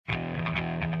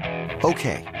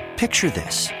Okay, picture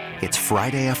this. It's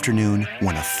Friday afternoon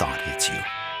when a thought hits you.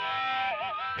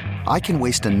 I can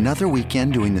waste another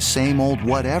weekend doing the same old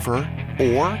whatever,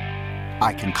 or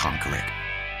I can conquer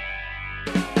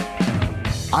it.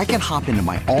 I can hop into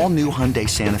my all-new Hyundai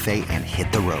Santa Fe and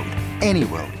hit the road. Any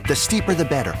road. The steeper, the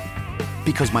better.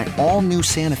 Because my all-new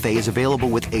Santa Fe is available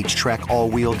with H-Track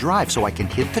all-wheel drive, so I can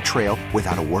hit the trail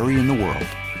without a worry in the world.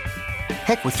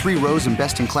 Heck, with 3 rows and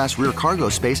best-in-class rear cargo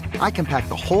space, I can pack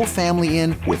the whole family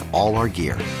in with all our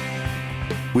gear.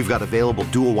 We've got available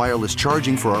dual wireless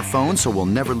charging for our phones, so we'll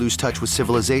never lose touch with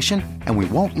civilization, and we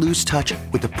won't lose touch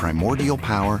with the primordial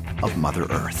power of Mother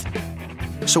Earth.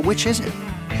 So which is it?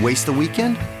 Waste the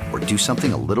weekend or do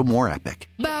something a little more epic?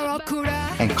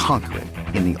 And conquer it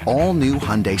in the all-new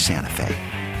Hyundai Santa Fe.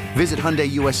 Visit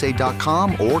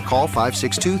HyundaiUSA.com or call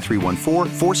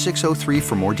 562-314-4603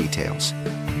 for more details.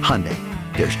 Hyundai,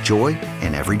 there's joy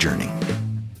in every journey.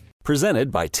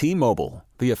 Presented by T-Mobile,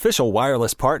 the official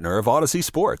wireless partner of Odyssey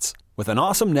Sports. With an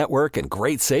awesome network and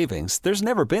great savings, there's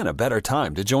never been a better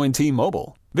time to join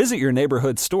T-Mobile. Visit your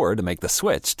neighborhood store to make the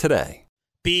switch today.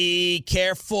 Be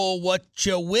careful what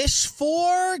you wish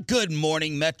for. Good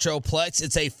morning, Metroplex.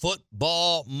 It's a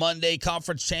Football Monday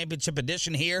Conference Championship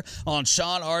edition here on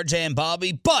Sean, RJ, and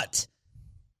Bobby. But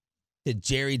did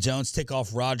Jerry Jones tick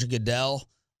off Roger Goodell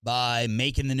by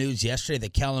making the news yesterday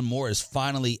that Kellen Moore is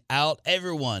finally out?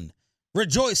 Everyone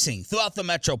rejoicing throughout the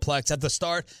Metroplex at the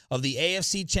start of the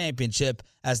AFC Championship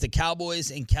as the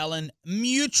Cowboys and Kellen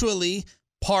mutually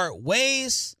part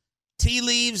ways. Tea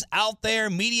leaves out there,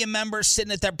 media members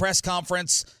sitting at that press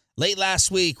conference late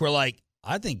last week were like,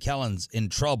 I think Kellen's in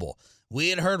trouble. We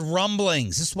had heard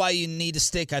rumblings. This is why you need to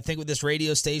stick, I think, with this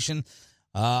radio station.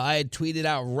 I had tweeted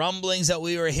out rumblings that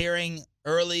we were hearing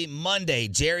early Monday.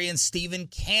 Jerry and Steven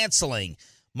canceling.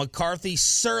 McCarthy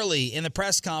surly in the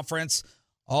press conference.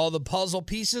 All the puzzle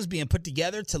pieces being put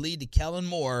together to lead to Kellen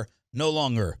Moore no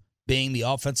longer being the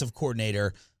offensive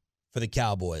coordinator for the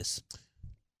Cowboys.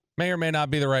 May or may not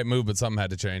be the right move, but something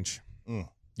had to change.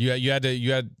 You're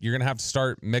gonna have to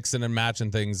start mixing and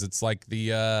matching things. It's like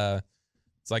the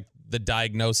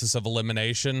diagnosis of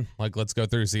elimination. Like, let's go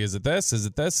through. See, is it this? Is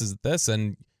it this? Is it this?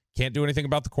 And can't do anything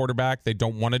about the quarterback. They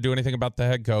don't want to do anything about the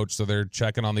head coach, so they're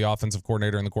checking on the offensive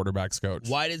coordinator and the quarterback's coach.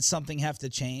 Why did something have to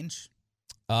change?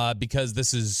 Because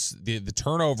this is the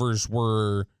turnovers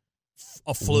were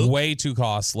a fluke, way too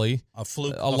costly. A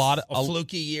fluke.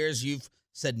 Fluky years. You've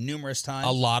said numerous times.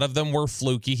 A lot of them were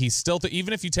fluky. He still,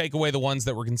 even if you take away the ones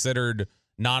that were considered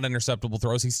non-interceptable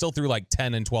throws, he still threw like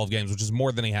 10 in 12 games, which is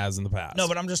more than he has in the past. No,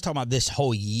 but I'm just talking about this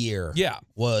whole year. Yeah,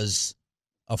 was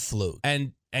a fluke.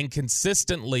 And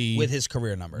consistently with his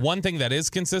career numbers. One thing that is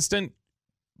consistent,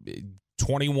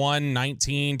 21,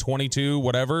 19, 22,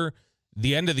 whatever,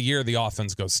 the end of the year, the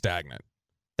offense goes stagnant.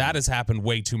 That has happened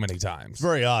way too many times. It's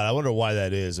very odd. I wonder why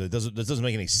that is. It doesn't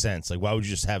make any sense. Like, why would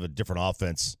you just have a different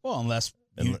offense? Well, unless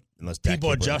Dak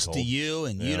people adjust to you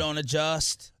and you don't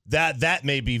adjust. That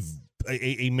may be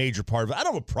a major part of it. I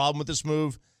don't have a problem with this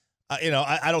move.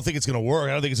 I don't think it's going to work.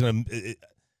 I don't think it's going to.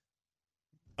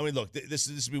 I mean, look, this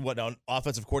would be what now?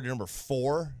 Offensive coordinator number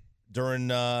 4 during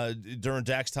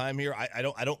Dak's time here. I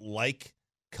don't like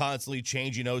constantly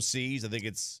changing OCs. I think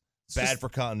it's bad for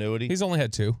continuity. He's only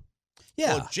had 2.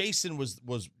 Yeah, well, Jason was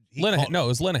Linehan. No, it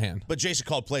was Linehan. But Jason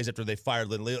called plays after they fired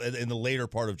Linehan in the later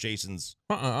part of Jason's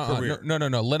career. No.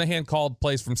 Linehan called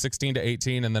plays from 16 to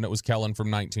 18, and then it was Kellen from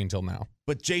 19 till now.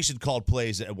 But Jason called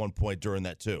plays at one point during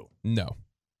that too. No.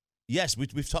 Yes, we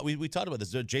talked about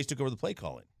this. Jason took over the play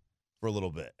calling for a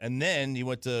little bit, and then he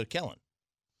went to Kellen,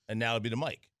 and now it'd be to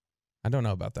Mike. I don't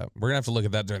know about that. We're gonna have to look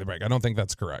at that during the break. I don't think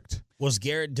that's correct. Was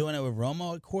Garrett doing it with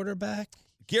Romo at quarterback?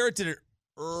 Garrett did it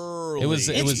early.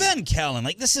 It's been Kellen.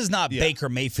 Like, this is not Baker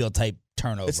Mayfield type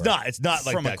turnover. It's not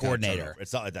like from that a coordinator. Kind of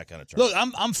it's not like that kind of turnover.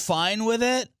 Look, I'm fine with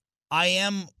it. I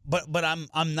am, but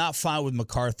I'm not fine with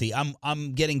McCarthy.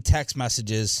 I'm getting text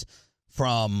messages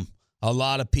from a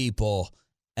lot of people,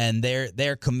 and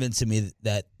they're convincing me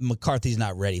that McCarthy's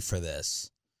not ready for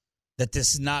this. That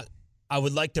this is not. I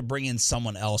would like to bring in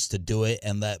someone else to do it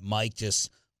and let Mike just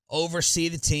oversee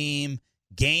the team,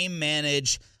 game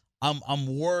manage.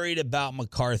 I'm worried about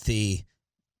McCarthy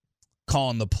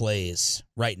calling the plays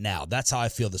right now. That's how I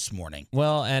feel this morning.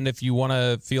 Well, and if you want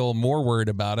to feel more worried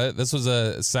about it, this was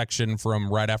a section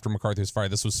from right after McCarthy was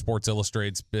fired. This was Sports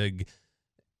Illustrated's big,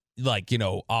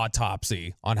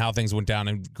 autopsy on how things went down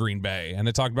in Green Bay. And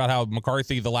it talked about how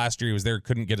McCarthy, the last year he was there,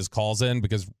 couldn't get his calls in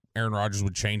because Aaron Rodgers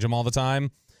would change him all the time.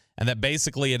 And that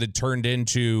basically it had turned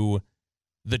into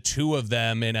the two of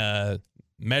them in a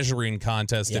measuring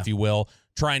contest, if you will,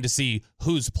 trying to see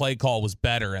whose play call was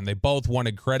better, and they both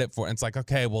wanted credit for it. And it's like,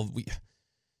 okay, well,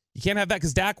 You can't have that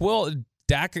because Dak,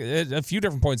 at a few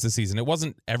different points this season, it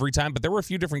wasn't every time, but there were a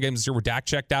few different games this year where Dak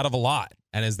checked out of a lot.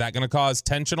 And is that going to cause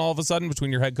tension all of a sudden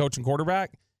between your head coach and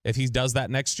quarterback if he does that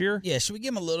next year? Yeah, should we give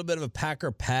him a little bit of a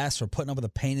Packer pass for putting up with a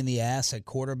pain in the ass at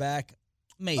quarterback?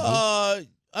 Maybe. I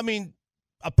mean,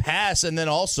 a pass and then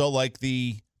also like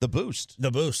the boost.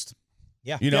 The boost.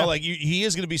 Yeah. You know, like he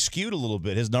is going to be skewed a little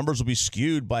bit. His numbers will be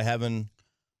skewed by having,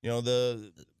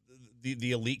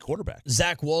 the elite quarterback.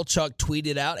 Zach Wolchuk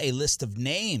tweeted out a list of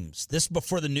names. This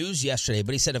before the news yesterday,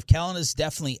 but he said if Kellen is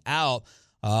definitely out,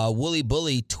 Wooly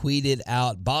Bully tweeted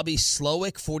out Bobby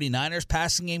Slowick, 49ers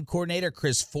passing game coordinator,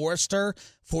 Chris Forrester,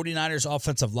 49ers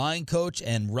offensive line coach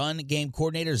and run game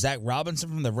coordinator, Zach Robinson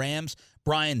from the Rams,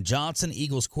 Brian Johnson,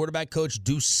 Eagles quarterback coach,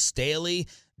 Deuce Staley,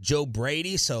 Joe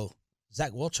Brady. So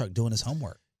Zach Wolchuk doing his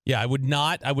homework. Yeah, I would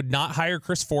not hire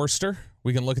Chris Forrester.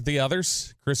 We can look at the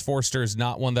others. Chris Forrester is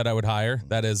not one that I would hire.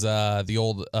 That is the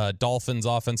old Dolphins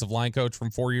offensive line coach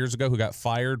from 4 years ago who got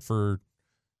fired for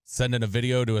sending a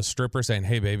video to a stripper saying,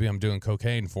 "Hey, baby, I'm doing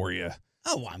cocaine for you."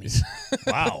 Oh, I mean,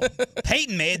 Wow.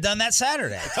 Peyton may have done that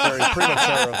Saturday. Very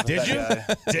premature of Did that you?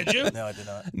 guy. Did you? No, I did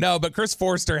not. No, but Chris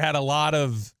Forrester had a lot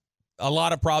of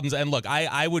problems. And look,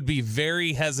 I would be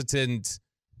very hesitant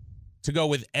to go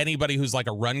with anybody who's like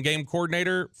a run game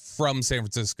coordinator from San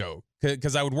Francisco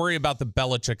because I would worry about the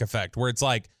Belichick effect where it's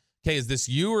like, okay, is this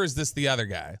you or is this the other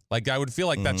guy? Like I would feel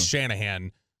like that's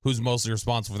Shanahan who's mostly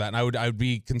responsible for that. And I would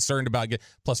be concerned about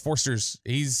plus Forster's,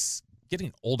 he's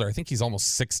getting older. I think he's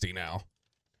almost 60 now.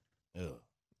 Ugh.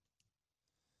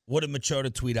 What did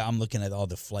Machota tweet out? I'm looking at all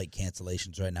the flight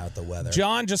cancellations right now with the weather.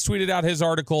 John just tweeted out his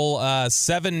article,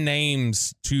 7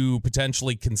 names to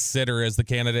potentially consider as the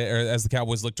candidate or as the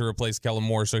Cowboys look to replace Kellen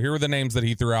Moore. So here are the names that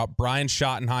he threw out. Brian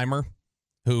Schottenheimer,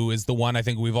 who is the one I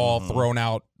think we've all thrown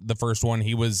out the first one.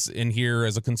 He was in here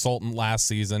as a consultant last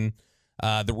season.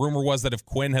 The rumor was that if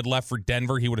Quinn had left for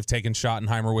Denver, he would have taken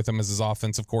Schottenheimer with him as his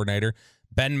offensive coordinator.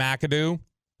 Ben McAdoo,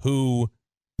 who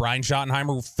Brian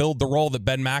Schottenheimer filled the role that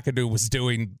Ben McAdoo was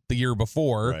doing the year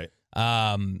before.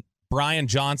 Right. Brian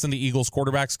Johnson, the Eagles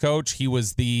quarterbacks coach, he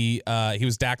was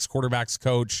Dak's quarterbacks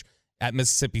coach at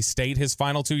Mississippi State his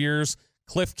final 2 years.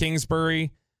 Cliff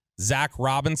Kingsbury, Zach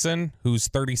Robinson, who's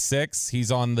 36.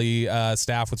 He's on the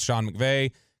staff with Sean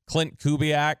McVay. Clint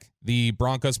Kubiak, the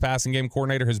Broncos passing game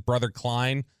coordinator, his brother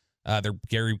Klein. They're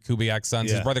Gary Kubiak's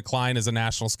sons. Yeah. His brother Klein is a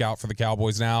national scout for the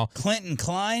Cowboys now. Clinton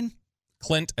Klein?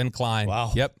 Clint and Klein.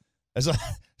 Wow. Yep. There's a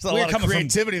Weird lot of coming from-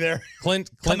 creativity there. Clint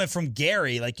Coming from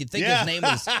Gary. Like you'd think Yeah. his name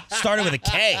was started with a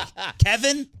K.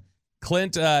 Kevin?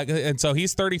 Clint, and so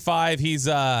he's 35. He's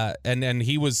and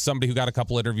he was somebody who got a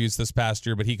couple interviews this past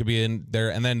year, but he could be in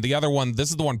there. And then the other one, this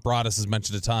is the one Broadus has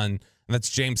mentioned a ton, and that's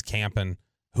James Campen,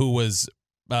 who was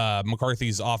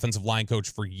McCarthy's offensive line coach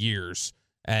for years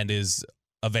and is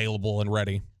available and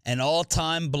ready. An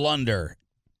all-time blunder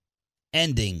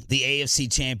ending the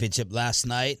AFC Championship last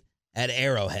night at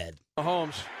Arrowhead.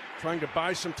 Mahomes trying to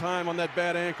buy some time on that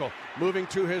bad ankle, moving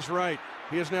to his right.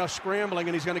 He is now scrambling,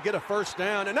 and he's going to get a first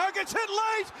down. And now gets hit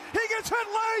late. He gets hit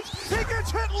late. He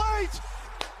gets hit late.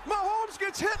 Mahomes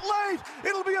gets hit late.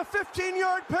 It'll be a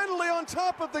 15-yard penalty on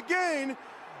top of the gain,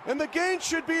 and the gain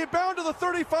should be bound to the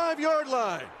 35-yard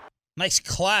line. Nice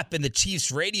clap in the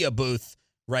Chiefs radio booth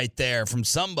right there from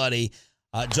somebody.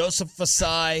 Joseph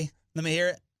Asai. Let me hear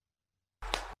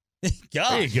it. Gosh.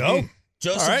 There you go.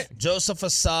 Joseph, All right. Joseph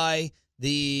Asai,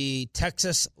 the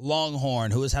Texas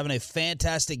Longhorn, who is having a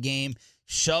fantastic game,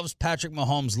 shoves Patrick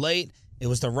Mahomes late. It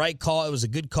was the right call. It was a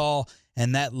good call,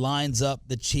 and that lines up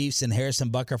the Chiefs and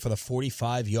Harrison Butker for the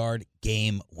 45-yard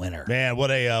game winner. Man, what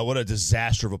a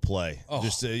disaster of a play. Oh.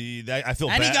 Just I feel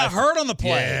And bad. he got hurt on the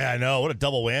play. Yeah, I know. What a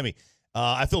double whammy.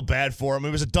 I feel bad for him.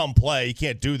 It was a dumb play. You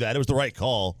can't do that. It was the right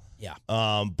call. Yeah.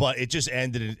 But it just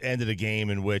ended a game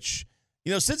in which,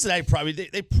 Cincinnati probably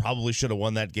they probably should have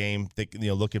won that game.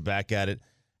 Looking back at it,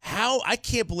 I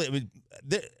can't believe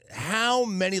how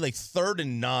many like 3rd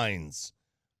and 9s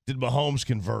did Mahomes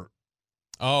convert?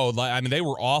 Oh, I mean, they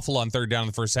were awful on 3rd down in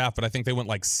the first half, but I think they went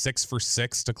like 6 for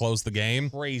 6 to close the game.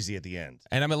 Crazy at the end.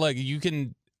 And I mean, like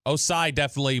Osai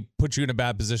definitely put you in a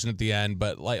bad position at the end,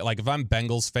 but like if I'm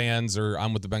Bengals fans or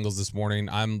I'm with the Bengals this morning,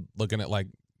 I'm looking at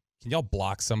can y'all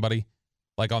block somebody?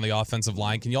 Like on the offensive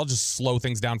line, can y'all just slow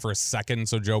things down for a second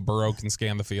so Joe Burrow can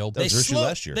scan the field? That was their issue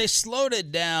last year. They slowed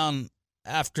it down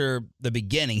after the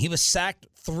beginning. He was sacked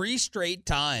 3 straight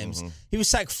times. He was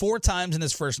sacked 4 times in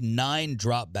his first 9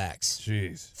 dropbacks.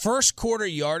 Jeez. First quarter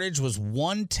yardage was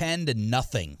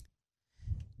 110-0.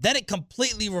 Then it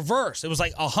completely reversed. It was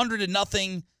like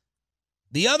 100-0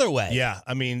 the other way. Yeah,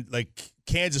 I mean, like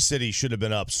Kansas City should have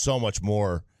been up so much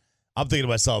more. I'm thinking to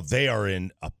myself, they're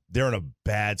in a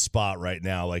bad spot right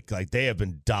now. Like they have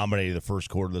been dominating the first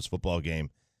quarter of this football game,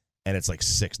 and it's like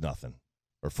 6-0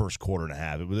 or first quarter and a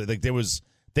half. It was like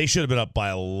they should have been up by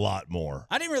a lot more.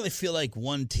 I didn't really feel like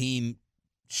one team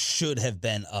should have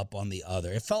been up on the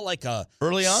other. It felt like a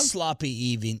early on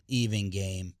sloppy even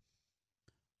game.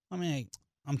 I mean,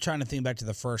 I'm trying to think back to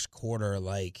the first quarter.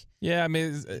 Like, yeah, I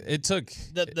mean, it took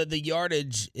the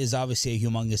yardage is obviously a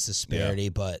humongous disparity,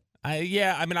 but.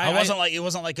 It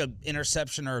wasn't like an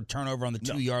interception or a turnover on the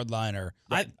 2-yard line or.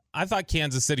 I thought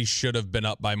Kansas City should have been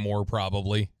up by more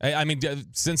probably. I mean,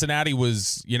 Cincinnati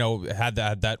was had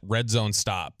that red zone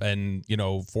stop and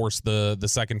forced the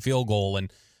second field goal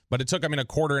but it took a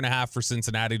quarter and a half for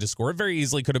Cincinnati to score. It very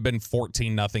easily could have been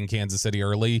 14-0 Kansas City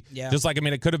early. Yeah. Just like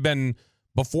it could have been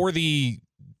before the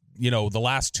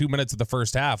last 2 minutes of the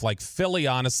first half. Like Philly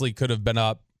honestly could have been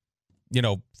up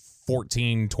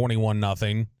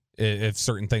 14-21-0. If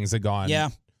certain things had gone. Yeah,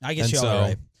 I guess you're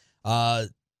all right.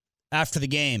 After the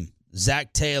game,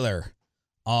 Zach Taylor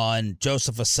on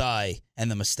Joseph Asai and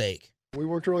the mistake. We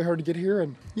worked really hard to get here,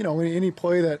 and, any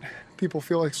play that people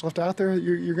feel like is left out there,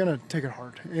 you're going to take it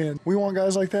hard. And we want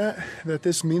guys like that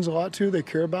this means a lot to. They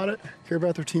care about it, care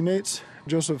about their teammates.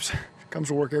 Joseph comes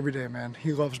to work every day, man.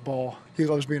 He loves ball. He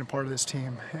loves being a part of this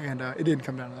team, and it didn't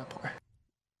come down to that play.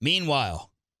 Meanwhile,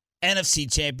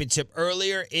 NFC Championship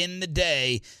earlier in the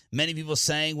day, many people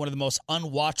saying one of the most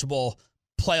unwatchable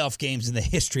playoff games in the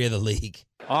history of the league.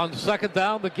 On second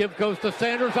down, the give goes to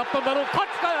Sanders up the middle.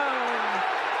 Touchdown!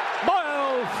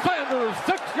 Miles Sanders,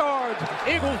 6 yards.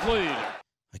 Eagles lead.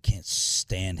 I can't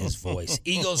stand his voice.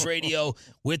 Eagles radio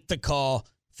with the call.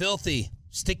 Filthy,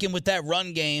 sticking with that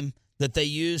run game that they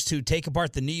used to take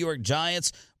apart the New York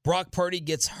Giants. Brock Purdy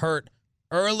gets hurt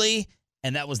early,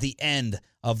 and that was the end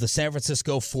of the San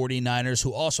Francisco 49ers,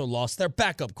 who also lost their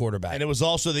backup quarterback. And it was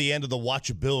also the end of the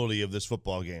watchability of this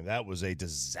football game. That was a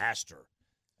disaster.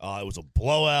 It was a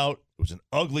blowout. It was an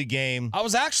ugly game. I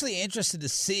was actually interested to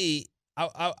see.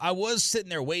 I was sitting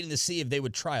there waiting to see if they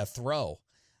would try a throw.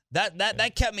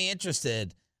 That kept me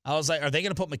interested. I was like, are they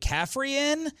going to put McCaffrey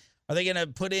in? Are they going to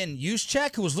put in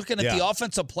Juszczyk, who was looking at the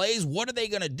offensive plays? What are they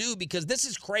going to do? Because this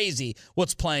is crazy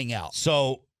what's playing out.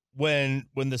 So when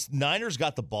the Niners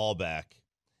got the ball back,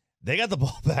 they got the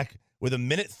ball back with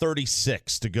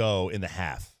 1:36 to go in the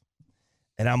half.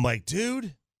 And I'm like,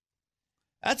 dude,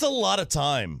 that's a lot of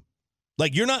time.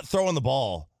 Like, you're not throwing the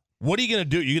ball. What are you going to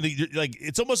do? You're like,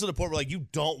 it's almost to the point where, like, you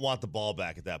don't want the ball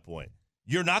back at that point.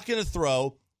 You're not going to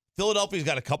throw. Philadelphia's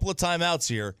got a couple of timeouts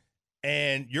here,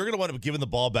 and you're going to wind up giving the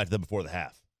ball back to them before the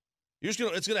half. It's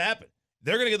going to happen.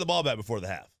 They're going to get the ball back before the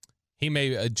half.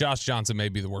 Josh Johnson may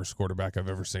be the worst quarterback I've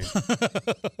ever seen. The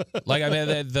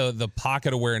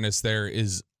pocket awareness there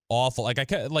is awful.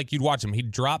 You'd watch him,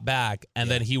 he'd drop back, and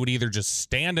then he would either just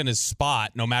stand in his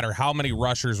spot, no matter how many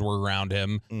rushers were around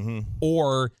him,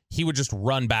 or he would just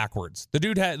run backwards. The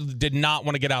dude did not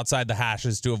want to get outside the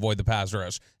hashes to avoid the pass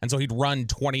rush, and so he'd run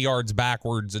 20 yards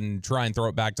backwards and try and throw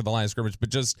it back to the line of scrimmage. But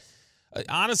just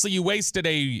honestly, you wasted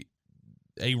a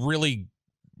really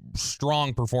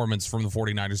strong performance from the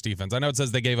 49ers defense. I know it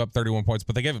says they gave up 31 points,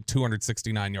 but they gave up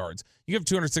 269 yards. You give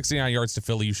 269 yards to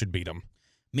Philly, you should beat them.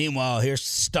 Meanwhile, here's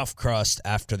Stuffed Crust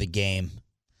after the game.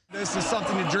 This is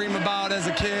something to dream about as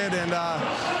a kid, and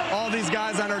all these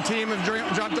guys on our team have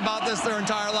dreamt about this their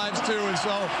entire lives too. And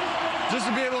so just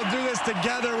to be able to do this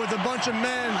together with a bunch of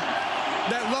men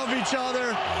that love each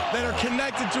other, that are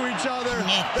connected to each other,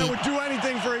 that would do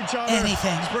anything for each other,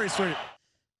 it's pretty sweet.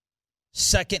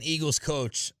 Second Eagles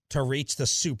coach to reach the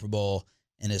Super Bowl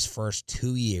in his first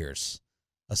 2 years,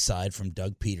 aside from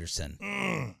Doug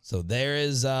Peterson. So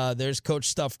there's Coach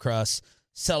Stuffed Crust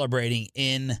celebrating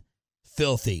in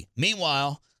Filthy.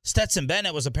 Meanwhile, Stetson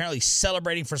Bennett was apparently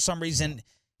celebrating for some reason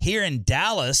here in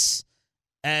Dallas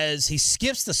as he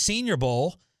skips the Senior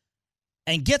Bowl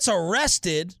and gets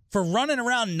arrested for running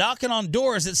around knocking on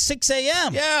doors at 6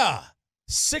 a.m. Yeah.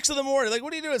 6 in the morning. Like,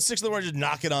 what do you do at 6 in the morning just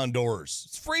knocking on doors?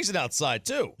 It's freezing outside,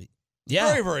 too. Yeah.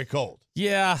 Very, very cold.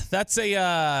 Yeah, that's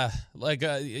a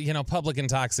public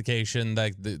intoxication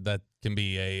that can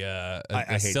be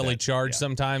a silly charge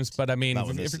sommes. But I mean,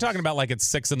 if you're talking about like it's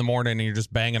 6 in the morning and you're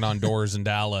just banging on doors in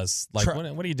Dallas, like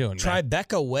what are you doing?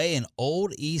 Tribeca Way in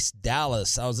Old East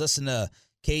Dallas. I was listening to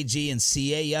KG and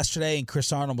CA yesterday, and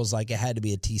Chris Arnold was like, it had to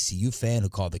be a TCU fan who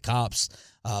called the cops.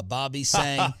 Bobby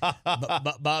saying, how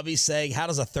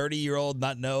does a 30-year-old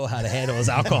not know how to handle his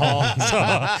alcohol?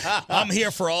 So, I'm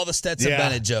here for all the Stetson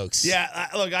Bennett jokes. Yeah,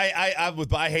 look,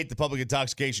 I hate the public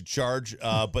intoxication charge,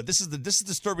 but this is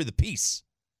disturbing the peace.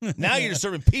 Now you're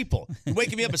disturbing people. You're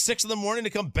waking me up at 6 in the morning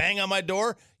to come bang on my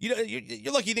door.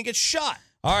 You're lucky you didn't get shot.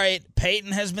 All right,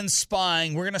 Peyton has been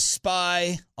spying. We're going to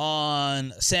spy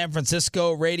on San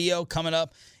Francisco radio coming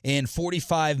up in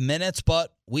 45 minutes,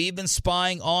 but we've been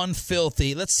spying on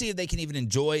Filthy. Let's see if they can even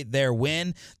enjoy their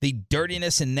win. The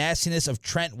dirtiness and nastiness of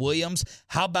Trent Williams.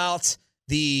 How about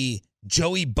the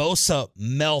Joey Bosa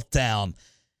meltdown?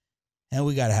 And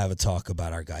we got to have a talk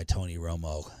about our guy Tony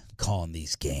Romo calling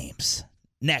these games.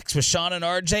 Next with Sean and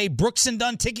RJ, Brooks and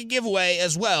Dunn ticket giveaway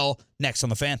as well. Next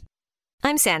on The Fan.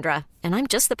 I'm Sandra, and I'm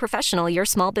just the professional your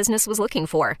small business was looking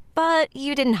for. But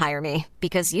you didn't hire me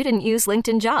because you didn't use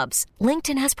LinkedIn Jobs.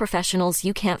 LinkedIn has professionals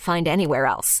you can't find anywhere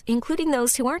else, including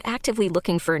those who aren't actively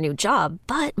looking for a new job,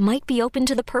 but might be open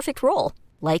to the perfect role,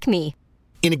 like me.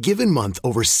 In a given month,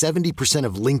 over 70%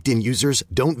 of LinkedIn users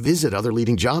don't visit other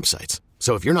leading job sites.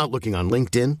 So if you're not looking on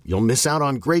LinkedIn, you'll miss out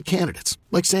on great candidates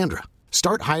like Sandra.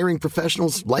 Start hiring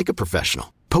professionals like a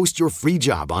professional. Post your free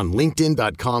job on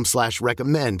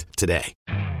linkedin.com/recommend today.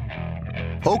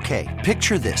 Okay,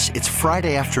 picture this. It's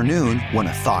Friday afternoon when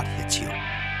a thought hits you.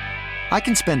 I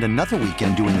can spend another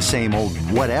weekend doing the same old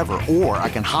whatever, or I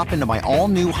can hop into my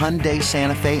all-new Hyundai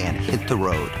Santa Fe and hit the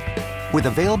road. With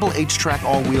available H-Track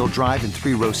all-wheel drive and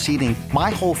 3-row seating,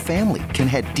 my whole family can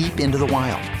head deep into the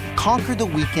wild. Conquer the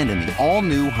weekend in the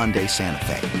all-new Hyundai Santa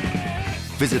Fe.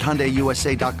 Visit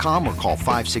HyundaiUSA.com or call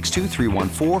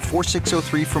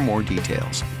 562-314-4603 for more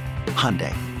details.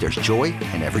 Hyundai, there's joy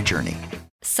in every journey.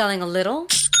 Selling a little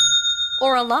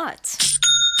or a lot?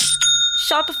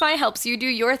 Shopify helps you do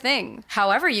your thing,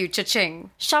 however you cha-ching.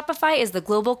 Shopify is the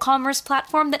global commerce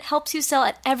platform that helps you sell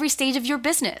at every stage of your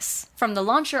business. From the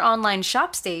launch your online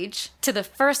shop stage, to the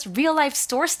first real-life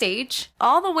store stage,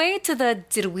 all the way to the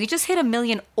did we just hit 1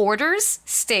 million orders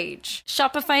stage.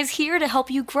 Shopify is here to help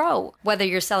you grow. Whether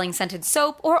you're selling scented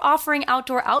soap or offering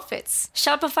outdoor outfits,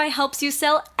 Shopify helps you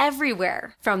sell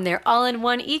everywhere. From their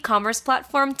all-in-one e-commerce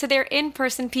platform to their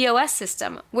in-person POS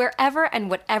system, wherever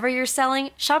and whatever you're selling,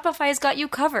 Shopify's got you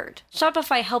covered.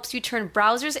 Shopify helps you turn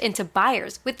browsers into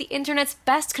buyers with the internet's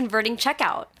best converting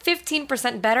checkout.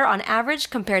 15% better on average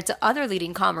compared to other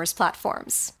leading commerce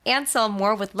platforms. And sell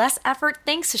more with less effort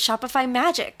thanks to Shopify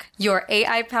Magic, your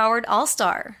AI-powered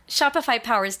all-star. Shopify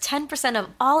powers 10% of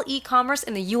all e-commerce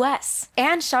in the U.S.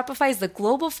 And Shopify is the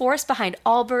global force behind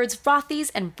Allbirds, Rothy's,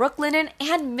 and Brooklinen,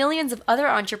 and millions of other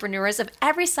entrepreneurs of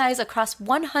every size across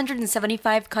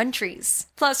 175 countries.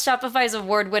 Plus, Shopify's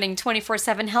award-winning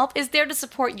 24/7 help is there to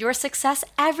support your success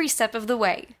every step of the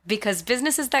way. Because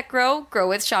businesses that grow, grow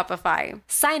with Shopify.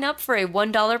 Sign up for a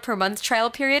 $1 per month trial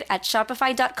period at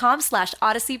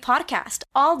shopify.com/Odyssey Podcast,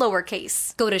 all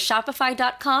lowercase. Go to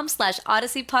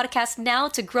shopify.com/Odyssey Podcast now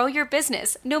to grow your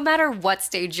business, no matter what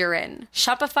stage you're in.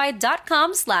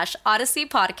 Shopify.com/Odyssey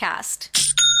Podcast.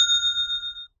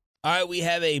 All right, we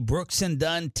have a Brooks and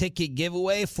Dunn ticket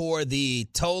giveaway for the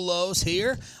Tolos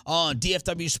here on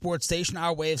DFW Sports Station.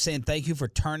 Our way of saying thank you for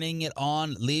turning it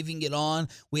on, leaving it on.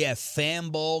 We have Fan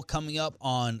Bowl coming up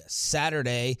on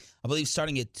Saturday, I believe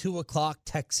starting at 2 o'clock,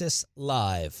 Texas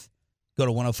Live. Go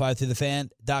to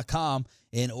 105throughthefan.com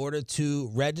in order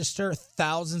to register.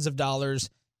 Thousands of dollars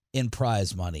in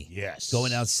prize money. Yes.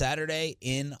 Going out Saturday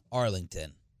in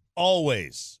Arlington.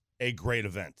 Always a great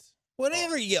event.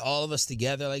 Whenever you get all of us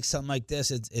together like something like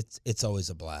this, it's always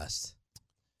a blast.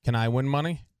 Can I win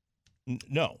money?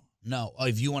 No. No.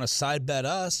 If you want to side bet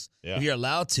us, Yeah. if you're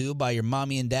allowed to, by your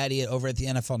mommy and daddy over at the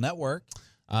NFL Network.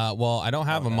 Well, I don't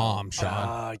have a mom,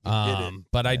 Sean. You did it.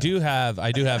 But I do have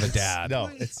a dad. No,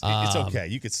 it's okay.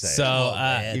 You could say it. So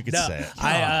you could say it.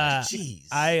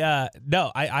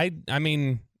 I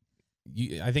mean,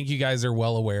 I think you guys are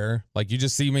well aware. Like, you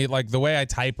just see me, like, the way I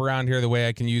type around here, the way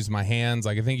I can use my hands.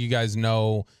 Like, I think you guys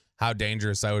know how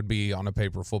dangerous I would be on a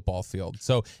paper football field.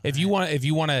 So if you want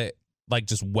to, like,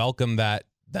 just welcome that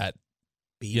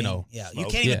Beating. you know, yeah, you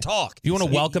can't even talk. If you want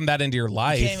to welcome that into your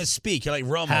life, you can't even speak. You're like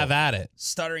Romo. Have at it.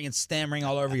 Stuttering and stammering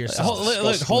all over yourself.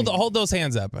 Hold those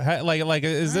hands up. Like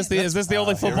is this the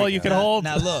only football you can hold?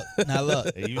 Now look.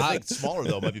 You think smaller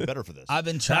though might be better for this. I've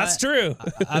been trying. That's true.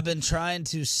 I've been trying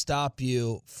to stop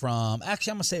you from.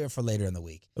 Actually, I'm gonna save it for later in the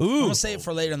week. Ooh. I'm gonna save it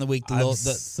for later in the week.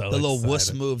 The little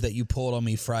wuss move that you pulled on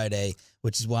me Friday,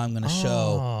 which is why I'm gonna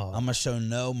show. I'm gonna show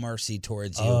no mercy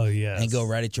towards you. Oh, yes. And go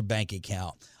right at your bank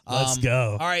account. Let's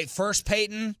go. All right, first,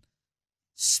 Peyton,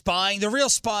 spying. The real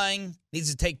spying needs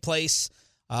to take place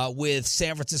with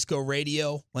San Francisco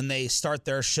radio when they start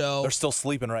their show. They're still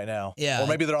sleeping right now. Yeah. Or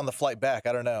maybe they're on the flight back.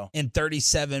 I don't know. In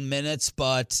 37 minutes,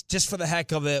 but just for the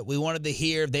heck of it, we wanted to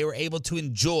hear if they were able to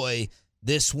enjoy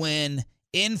this win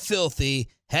in Filthy,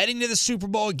 heading to the Super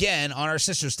Bowl again on our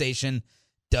sister station,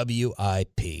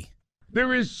 WIP.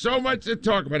 There is so much to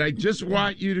talk about. I just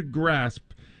want you to grasp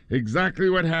exactly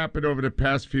what happened over the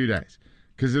past few days.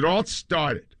 because it all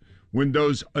started when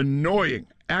those annoying,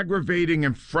 aggravating,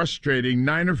 and frustrating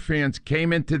Niner fans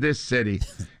came into this city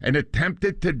and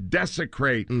attempted to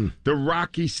desecrate the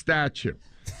Rocky statue.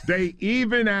 They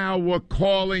even now were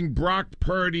calling Brock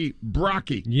Purdy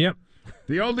Brocky. Yep.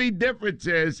 The only difference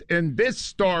is, in this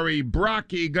story,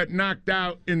 Brocky got knocked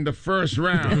out in the first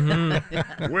round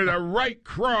with a right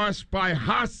cross by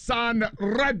Hassan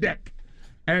Reddick.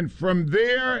 And from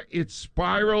there, it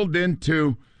spiraled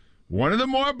into one of the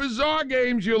more bizarre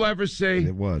games you'll ever see.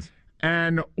 It was.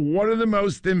 And one of the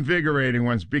most invigorating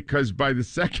ones, because by the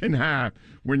second half,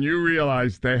 when you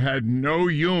realized they had no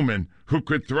human who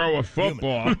could throw a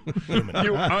football,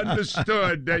 you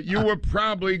understood that you were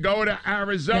probably going to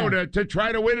Arizona to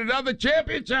try to win another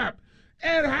championship.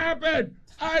 It happened.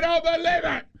 I don't believe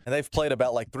it. And they've played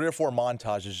about like 3 or 4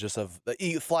 montages just of the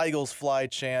Fly Eagles Fly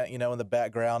chant, in the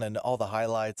background and all the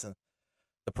highlights. And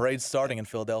the parade's starting in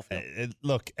Philadelphia.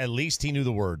 Look, at least he knew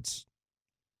the words.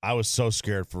 I was so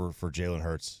scared for Jalen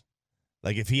Hurts.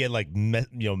 Like if he had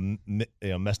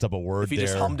messed up a word, if he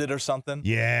just hummed it or something.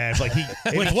 Yeah, it's like he.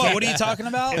 Wait, what are you talking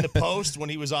about? In the post, when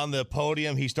he was on the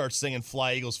podium, he starts singing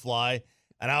 "Fly Eagles Fly,"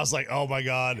 and I was like, "Oh my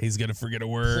God, he's gonna forget a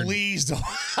word." Please don't.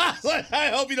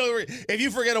 I hope you know. If you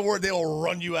forget a word, they will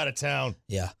run you out of town.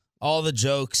 Yeah, all the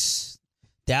jokes.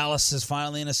 Dallas is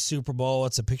finally in a Super Bowl.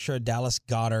 It's a picture of Dallas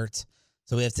Goedert,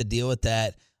 so we have to deal with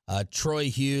that. Troy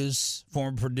Hughes,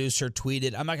 former producer,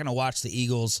 tweeted, "I'm not going to watch the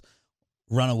Eagles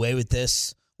run away with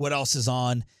this." What else is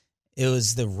on? It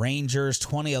was the Rangers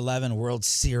 2011 World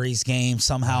Series game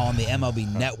somehow on the MLB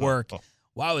Network.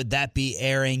 Why would that be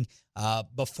airing?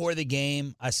 Before the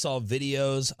game, I saw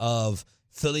videos of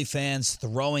Philly fans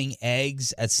throwing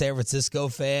eggs at San Francisco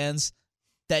fans.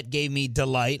 That gave me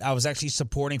delight. I was actually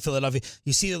supporting Philadelphia.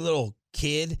 You see the little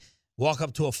kid walk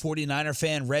up to a 49er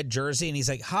fan, red jersey, and he's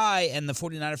like, "Hi," and the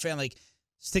 49er fan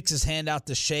sticks his hand out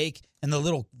to shake, and the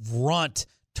little runt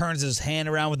turns his hand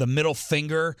around with a middle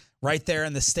finger right there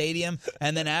in the stadium.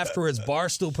 And then afterwards,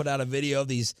 Barstool put out a video of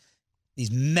these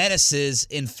menaces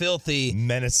in filthy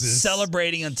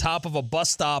celebrating on top of a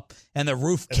bus stop, and the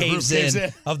roof caves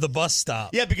in of the bus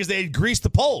stop. Yeah, because they had greased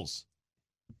the poles.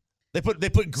 They put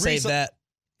grease. Save that.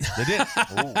 They did.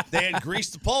 They had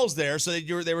greased the poles there, so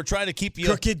they were trying to keep you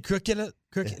crooked.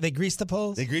 They greased the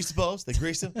poles. They greased the poles. They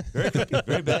greased them. Very crooked.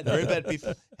 Very bad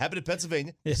people. Happened in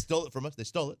Pennsylvania. They stole it from us. They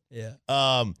stole it. Yeah.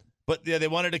 But yeah, they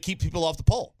wanted to keep people off the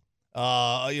pole.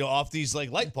 Off these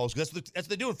light poles, because that's what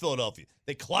they do in Philadelphia.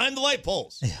 They climb the light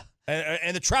poles. Yeah.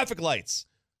 And the traffic lights,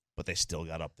 but they still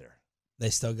got up there.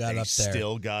 Still got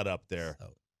up there.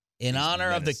 So, in honor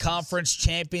of the conference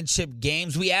championship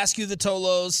games, we ask you, the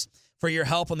Tolos, for your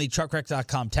help on the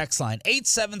truckwreck.com text line.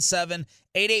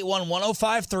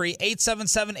 877-881-1053,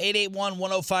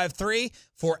 877-881-1053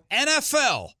 for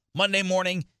NFL Monday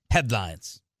morning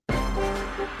headlines.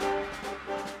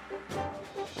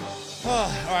 All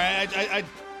right,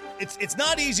 it's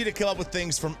not easy to come up with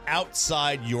things from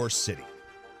outside your city,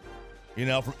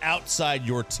 from outside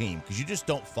your team, because you just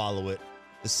don't follow it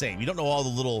the same. You don't know all the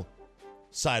little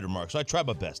side remarks. So I tried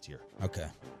my best here. Okay.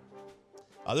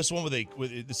 This one this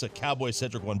is a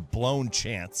Cowboy-centric one, blown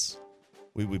chance.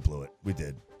 We blew it. We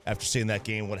did. After seeing that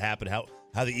game, what happened, how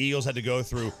the Eagles had to go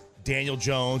through Daniel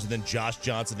Jones and then Josh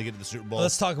Johnson to get to the Super Bowl.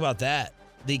 Let's talk about that.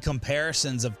 The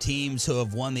comparisons of teams who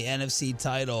have won the NFC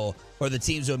title or the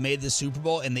teams who have made the Super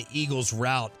Bowl and the Eagles'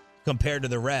 route compared to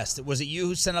the rest. Was it you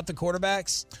who sent out the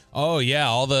quarterbacks? Oh, yeah,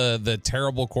 all the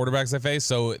terrible quarterbacks they faced.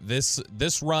 So this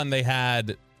run they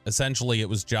had, essentially, it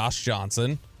was Josh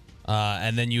Johnson.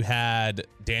 And then you had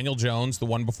Daniel Jones, the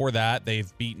one before that.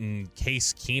 They've beaten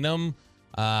Case Keenum.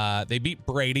 They beat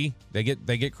Brady. They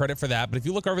get credit for that. But if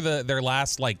you look over their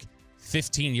last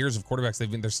 15 years of quarterbacks,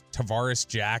 there's Tavares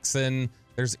Jackson.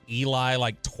 There's Eli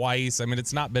twice. I mean,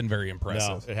 it's not been very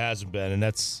impressive. No, it hasn't been, and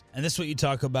this is what you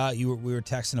talk about. We were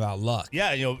texting about luck.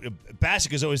 Yeah,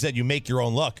 Bassick has always said you make your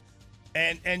own luck,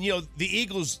 and the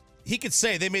Eagles. He could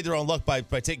say they made their own luck by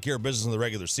taking care of business in the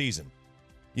regular season,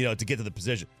 to get to the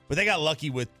position. But they got lucky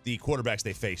with the quarterbacks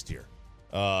they faced here.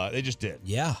 They just did.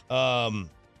 Yeah.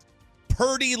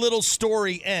 Purdy little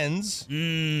story ends.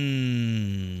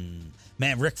 Man,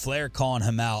 Ric Flair calling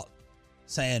him out,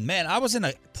 saying, "Man, I was in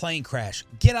a plane crash.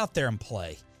 Get out there and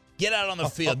play. Get out on the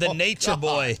field." The Nature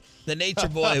Boy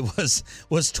was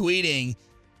tweeting.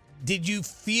 Did you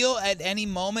feel at any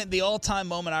moment, the all-time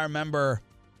moment I remember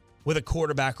with a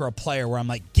quarterback or a player where I'm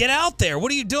like, "Get out there.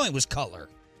 What are you doing?" was Cutler.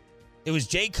 It was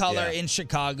Jay Cutler in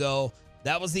Chicago.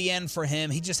 That was the end for him.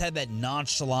 He just had that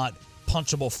nonchalant,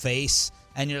 punchable face.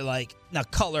 And you're like, now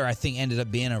Cutler, I think, ended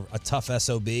up being a tough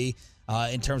SOB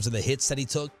in terms of the hits that he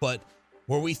took. But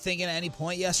were we thinking at any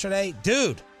point yesterday,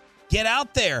 dude, Get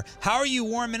out there. How are you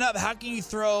warming up? How can you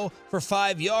throw for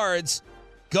 5 yards?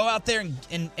 Go out there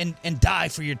and die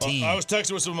for your team. I was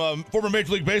texting with some former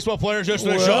Major League Baseball players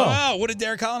yesterday. Wow. What did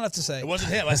Derek Collin have to say? It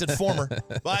wasn't him. I said former.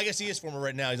 Well, I guess he is former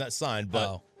right now. He's not signed.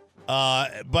 But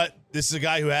this is a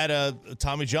guy who had a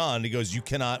Tommy John. He goes, you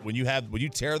cannot, when you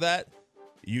tear that,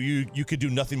 you could do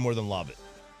nothing more than lob it.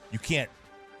 You can't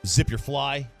zip your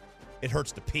fly. It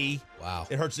hurts to pee. Wow.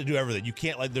 It hurts to do everything. You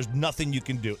can't, there's nothing you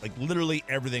can do. Literally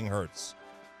everything hurts.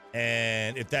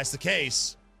 And if that's the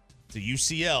case, to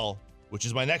UCL, which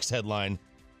is my next headline,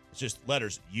 it's just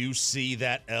letters. You see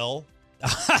that L?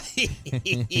 I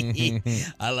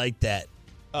like that.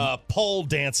 Pole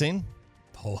dancing.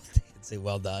 Pole dancing.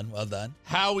 Well done. Well done.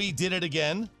 Howie did it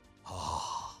again.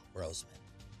 Oh, Roseman.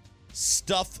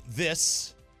 Stuff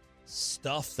this.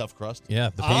 Stuffed crust. Yeah,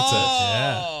 the pizza.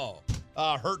 Oh.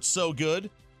 Yeah. Hurts so good.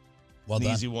 Well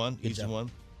done. Easy one. Good easy job.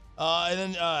 one.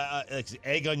 And then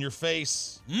egg on your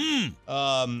face. And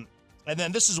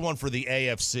then this is one for the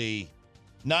AFC.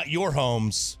 Not your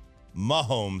homes.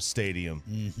 Mahomes Stadium.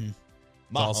 Mm-hmm.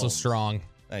 It's also strong.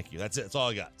 Thank you. That's it. That's all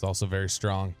I got. It's also very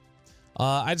strong.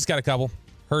 I just got a couple.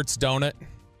 Hertz Donut.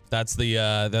 That's the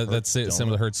that's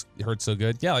similar to Hertz So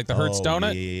Good. Yeah, like the Hertz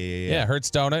Donut. Yeah.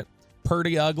 Hertz Donut.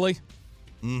 Purdy Ugly.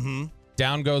 Mm-hmm.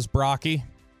 Down Goes Brocky.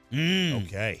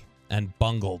 Okay. And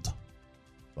Bungled.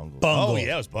 Bungled. Oh,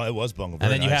 yeah, it was Bungled. And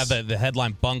Very then you nice. have the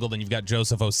headline Bungled, and you've got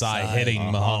Joseph Osai hitting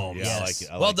Mahomes. Yeah, I like it.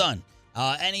 Well done.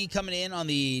 Any coming in on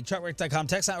the truckwreck.com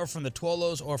text line or from the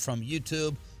Twolos or from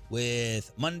YouTube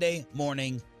with Monday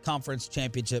morning conference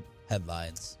championship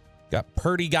headlines. Got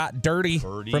Purdy Got Dirty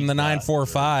Purdy from the got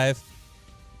 945.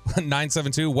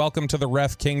 972, welcome to the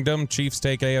Ref Kingdom. Chiefs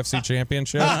take AFC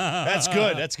Championship. That's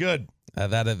good. That's good.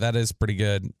 That is pretty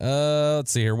good.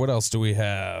 Let's see here. What else do we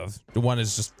have? The one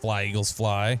is just Fly Eagles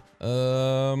Fly.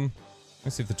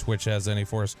 Let's see if the Twitch has any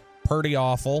for us. Purdy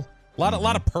Awful. A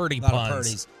lot of Purdy puns. A lot of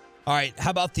Purdy's. All right, how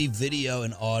about the video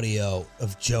and audio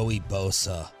of Joey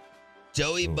Bosa?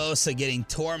 Joey Bosa getting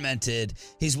tormented.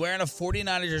 He's wearing a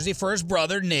 49er jersey for his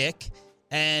brother, Nick,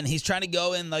 and he's trying to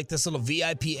go in like this little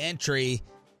VIP entry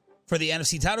for the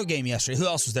NFC title game yesterday. Who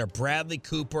else was there? Bradley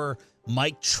Cooper,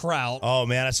 Mike Trout. Oh,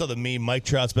 man, I saw the meme. Mike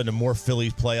Trout's been to more Philly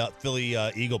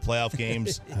Eagle playoff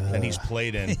games than he's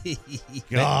played in.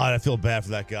 God, I feel bad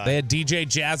for that guy. They had DJ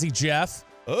Jazzy Jeff.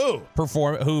 Who,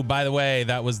 by the way,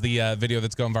 that was the video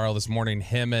that's going viral this morning.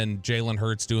 Him and Jalen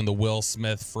Hurts doing the Will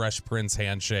Smith Fresh Prince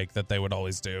handshake that they would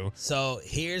always do. So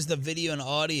here's the video and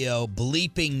audio,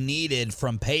 bleeping needed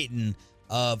from Peyton,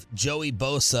 of Joey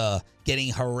Bosa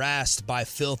getting harassed by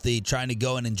Filthy trying to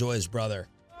go and enjoy his brother.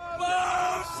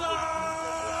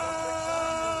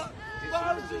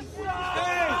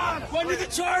 When do the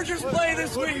Chargers play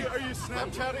this week? Are you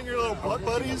Snapchatting your little butt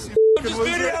buddies? I'm just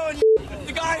videoing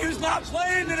the guy who's not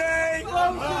playing today.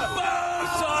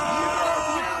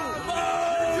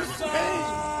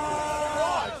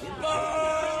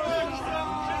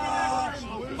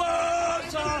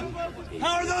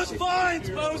 How are those fines,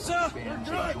 Bosa? We're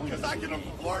good, because I can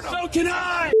afford them. So can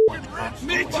I.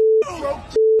 Me too.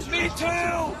 Me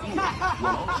too.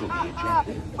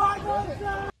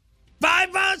 Bye,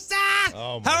 Bosa!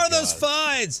 Oh, my How are those God.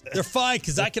 fines? They're fine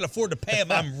because I can afford to pay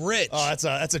them. I'm rich. Oh,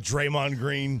 that's a Draymond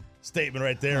Green statement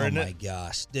right there, isn't it? Oh, my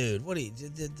gosh. Dude, what are you...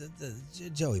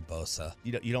 Joey Bosa.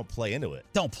 You don't play into it.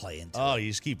 Don't play into it. Oh, you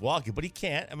just keep walking, but he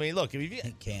can't. I mean, look, if He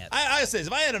can't. I say,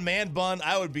 if I had a man bun,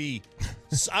 I would be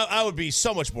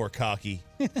so much more cocky.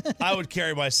 I would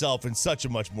carry myself in such a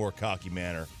much more cocky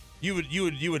manner. You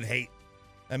would hate,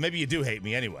 and maybe you do hate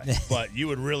me anyway, but you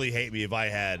would really hate me if I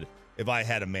had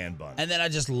a man bun. And then I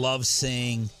just love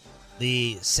seeing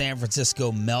the San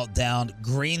Francisco meltdown.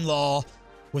 Greenlaw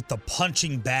with the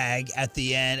punching bag at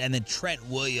the end, and then Trent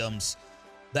Williams,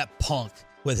 that punk,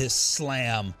 with his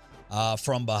slam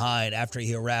from behind after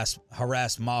he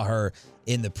harassed Maher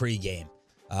in the pregame.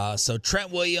 So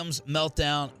Trent Williams,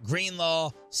 meltdown,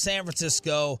 Greenlaw, San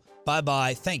Francisco,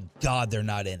 bye-bye. Thank God they're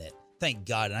not in it. Thank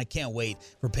God. And I can't wait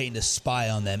for Peyton to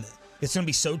spy on them. It's going to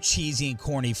be so cheesy and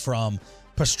corny from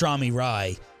Pastrami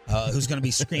Rai, who's going to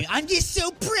be screaming, I'm just so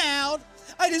proud.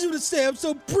 I just want to say I'm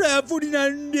so proud,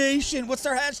 49er Nation. What's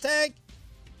their hashtag?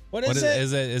 What is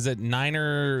it? Is it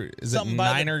Niner? Is Something it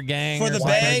by Niner Gang? For the or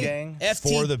Bay? Gang.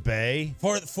 For the Bay.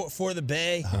 For the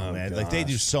Bay. Oh, man, like they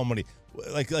do so many,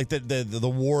 like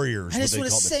the Warriors. I just what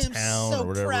want they to call say the I'm town so or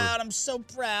whatever. proud. I'm so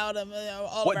proud of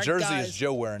all What of our jersey guys. is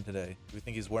Joe wearing today? Do we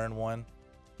think he's wearing one?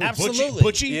 Absolutely.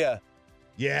 Butchie? Yeah.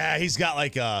 Yeah, he's got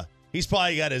he's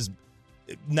probably got his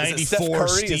 94 Steph Curry?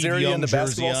 Steve Is he already Young in the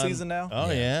jersey basketball on. season now?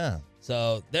 Oh, yeah.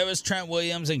 So there was Trent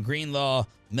Williams and Greenlaw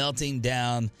melting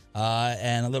down,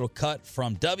 and a little cut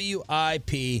from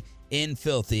WIP in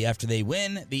filthy after they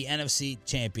win the NFC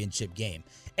Championship game.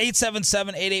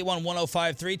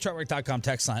 877-881-1053, truckwork.com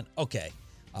text line. Okay,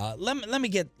 let me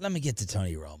get to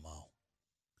Tony Romo.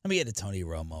 Let me get to Tony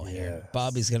Romo here. Yes.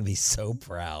 Bobby's going to be so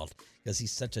proud because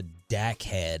he's such a Dak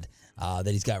head that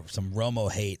he's got some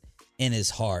Romo hate in his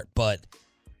heart. But,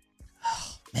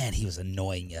 man, he was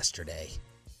annoying yesterday.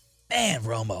 Man,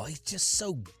 Romo, he's just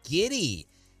so giddy.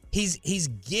 He's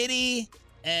giddy,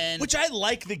 and which I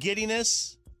like the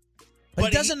giddiness. but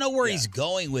he doesn't know where he's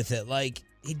going with it. Like,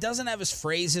 he doesn't have his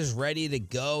phrases ready to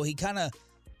go. He kind of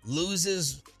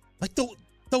loses, like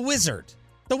the wizard.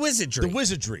 The wizardry. The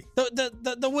wizardry.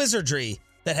 The wizardry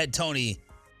that had Tony.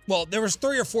 Well, there was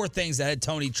 3 or 4 things that had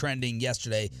Tony trending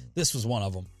yesterday. This was one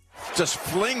of them. Just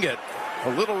fling it.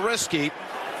 A little risky.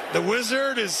 The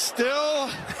wizard is still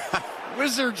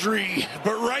wizardry.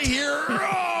 But right here,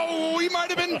 we might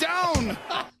have been down.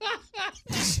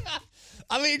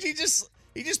 I mean, he just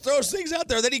throws things out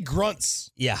there, then he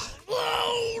grunts. Yeah.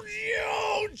 Oh,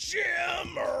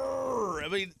 Jim. I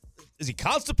mean, is he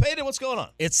constipated? What's going on?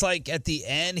 It's like at the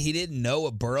end, he didn't know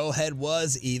what Burrowhead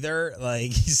was either.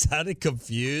 Like, he sounded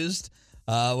confused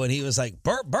when he was like,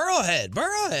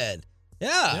 Burrowhead. Yeah.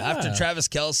 After Travis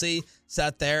Kelce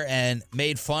sat there and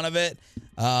made fun of it.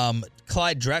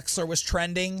 Clyde Drexler was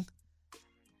trending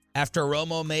after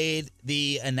Romo made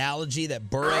the analogy that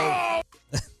Burrow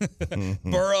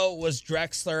was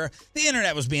Drexler. The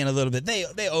internet was being a little bit, they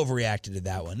overreacted to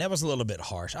that one. That was a little bit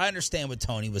harsh. I understand what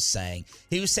Tony was saying.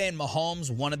 He was saying Mahomes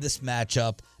wanted this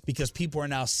matchup because people are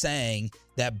now saying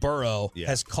that Burrow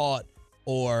has caught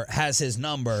or has his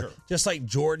number, just like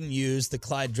Jordan used the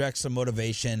Clyde Drexler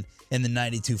motivation in the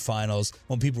 92 finals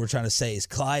when people were trying to say, is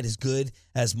Clyde as good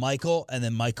as Michael? And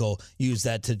then Michael used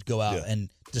that to go out and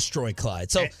destroy Clyde.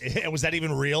 So, and was that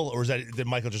even real, or did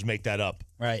Michael just make that up?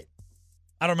 Right.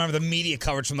 I don't remember the media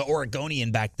coverage from the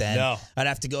Oregonian back then. No. I'd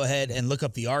have to go ahead and look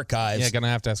up the archives. Yeah, gonna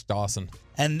have to ask Dawson.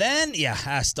 And then,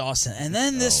 ask Dawson. And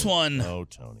then this one. No,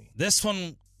 Tony. This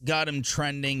one got him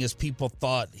trending as people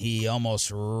thought he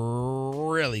almost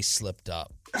really slipped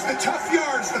up. The tough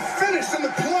yards, the finish on the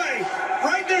play.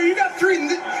 Right there, you got 3.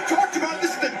 Talked about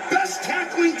this is the best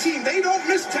tackling team. They don't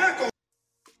miss tackle.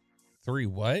 3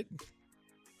 what?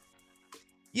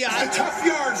 Yeah. The tough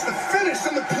yards, the finish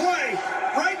on the play.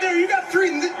 Right there, you got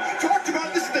 3. Talked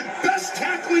about this is the best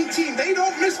tackling team. They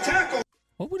don't miss tackle.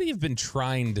 What would he have been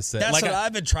trying to say? That's what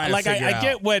I've been trying to figure out. I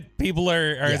get what people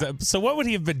are so what would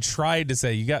he have been trying to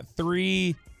say? You got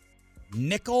 3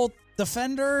 nickel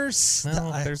defenders?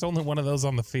 Well, there's only one of those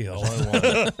on the field.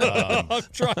 I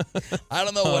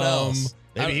don't know what else.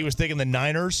 Maybe he was thinking the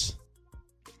Niners.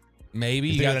 Maybe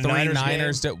you got 3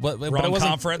 Niners. Wrong it wasn't,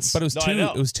 conference. But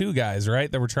it was 2 guys,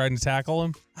 right, that were trying to tackle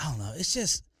him. I don't know. It's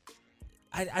just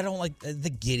I don't like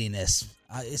the giddiness.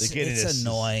 It's giddiness.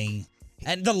 Annoying.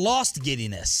 And the lost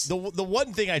giddiness. The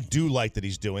one thing I do like that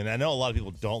he's doing, I know a lot of people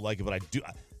don't like it, but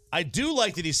I do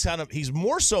like that he's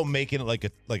more so making it like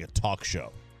a talk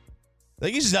show.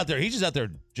 Like he's just out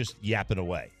there just yapping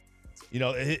away. You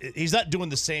know, he's not doing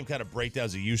the same kind of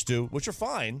breakdowns he used to, which are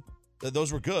fine.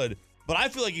 Those were good. But I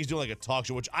feel like he's doing like a talk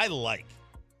show, which I like.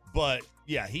 But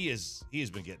yeah, he has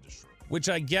been getting destroyed. Which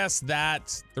I guess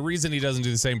that the reason he doesn't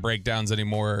do the same breakdowns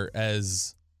anymore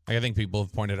as I think people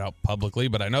have pointed out publicly,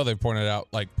 but I know they've pointed out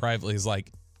like privately is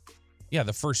like, yeah,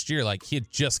 the first year, like he had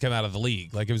just come out of the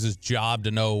league. Like it was his job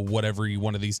to know what every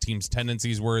one of these teams'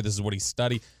 tendencies were. This is what he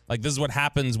studied. Like this is what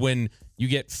happens when you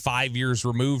get 5 years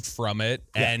removed from it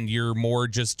and you're more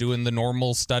just doing the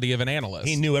normal study of an analyst.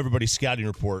 He knew everybody's scouting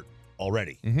report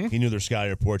already. Mm-hmm. He knew their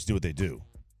scouting reports do what they do.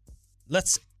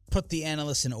 Let's put the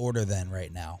analysts in order then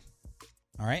right now.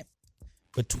 All right?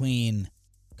 Between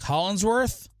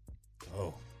Collinsworth,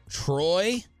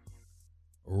 Troy,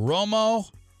 Romo,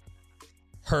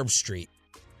 Herb Street.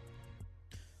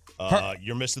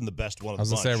 You're missing the best one of the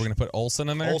bunch. I was going to say, we're going to put Olsen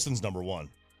in there? Olsen's number 1.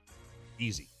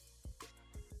 Easy.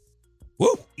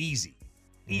 Woo! Easy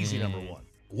number 1.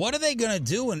 What are they going to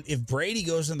do if Brady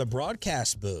goes in the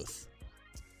broadcast booth?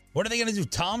 What are they going to do?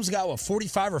 Tom's got, what,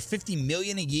 45 or 50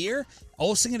 million a year?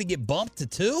 Olsen going to get bumped to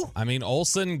 2? I mean,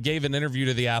 Olsen gave an interview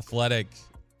to The Athletic.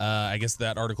 I guess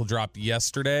that article dropped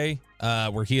yesterday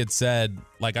where he had said,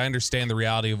 like, I understand the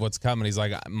reality of what's coming. He's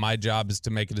like, my job is to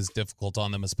make it as difficult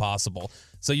on them as possible.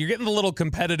 So you're getting the little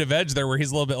competitive edge there where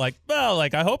he's a little bit like, well,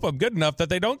 like, I hope I'm good enough that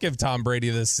they don't give Tom Brady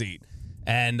this seat.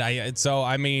 And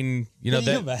I mean, you know,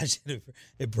 Can you imagine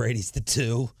if Brady's the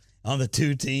 2 on the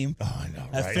 2 team? Oh, I know,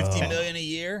 right? At $50 million a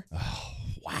year? Oh,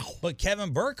 wow. But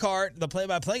Kevin Burkhardt, the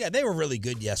play-by-play guy, they were really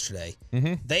good yesterday.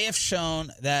 Mm-hmm. They have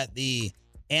shown that the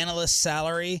analyst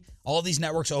salary, all these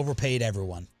networks overpaid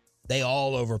everyone. They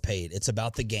all overpaid. It's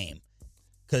about the game.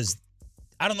 because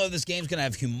I don't know if this game's going to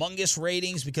have humongous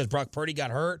ratings because Brock Purdy got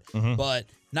hurt, but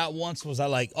not once was I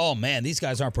like, oh, man, these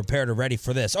guys aren't prepared or ready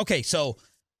for this. Okay, so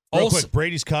real quick,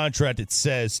 Brady's contract, it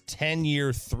says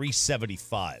 10-year,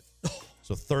 $375.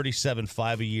 So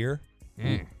 $37.5 a year.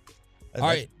 All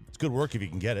right. It's good work if you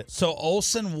can get it. So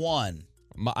Olsen won.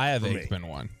 I have Aikman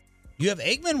won. You have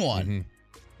Aikman won? Mm-hmm.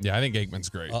 Yeah, I think Aikman's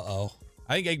great. Uh-oh.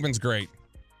 I think Aikman's great.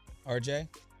 RJ?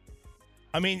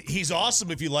 I mean, he's awesome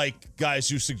if you like guys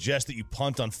who suggest that you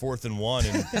punt on 4th and 1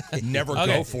 and never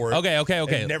go for it. Okay.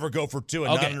 And never go for 2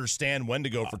 and not understand when to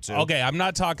go for 2. Okay, I'm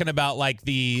not talking about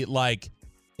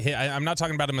I'm not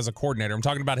talking about him as a coordinator. I'm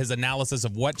talking about his analysis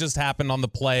of what just happened on the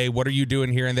play. What are you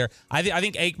doing here and there? I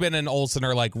think Aikman and Olsen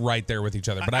are like right there with each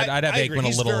other. But I'd have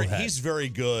Aikman a little ahead. He's very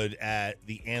good at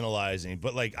the analyzing,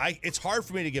 but it's hard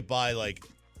for me to get by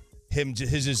him.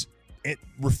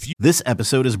 This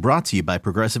episode is brought to you by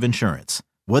Progressive Insurance.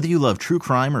 Whether you love true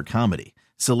crime or comedy,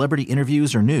 celebrity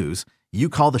interviews or news, you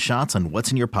call the shots on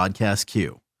what's in your podcast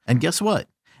queue. And guess what?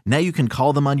 Now you can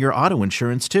call them on your auto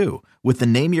insurance too with the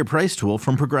Name Your Price tool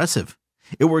from Progressive.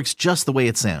 It works just the way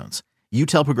it sounds. You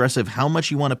tell Progressive how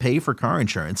much you want to pay for car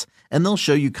insurance, and they'll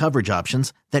show you coverage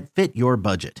options that fit your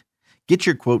budget. Get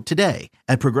your quote today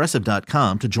at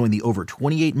Progressive.com to join the over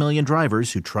 28 million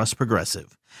drivers who trust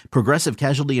Progressive. Progressive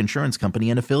Casualty Insurance Company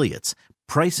and Affiliates.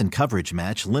 Price and coverage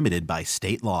match limited by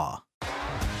state law.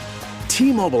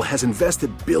 T-Mobile has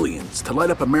invested billions to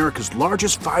light up America's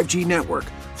largest 5G network,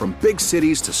 from big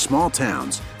cities to small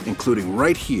towns, including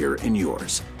right here in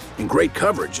yours. And great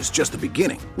coverage is just the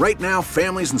beginning. Right now,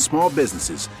 families and small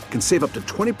businesses can save up to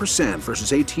 20%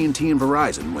 versus AT&T and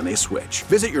Verizon when they switch.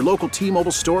 Visit your local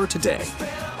T-Mobile store today.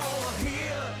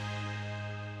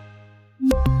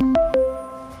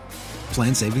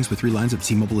 Plan savings with 3 lines of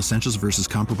T-Mobile Essentials versus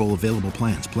comparable available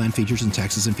plans. Plan features and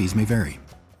taxes and fees may vary.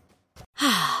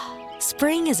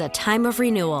 Spring is a time of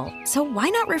renewal, so why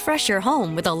not refresh your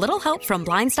home with a little help from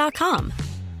Blinds.com?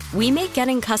 We make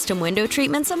getting custom window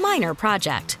treatments a minor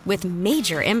project with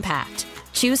major impact.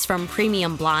 Choose from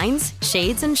premium blinds,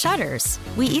 shades, and shutters.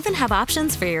 We even have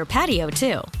options for your patio,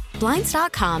 too.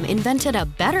 Blinds.com invented a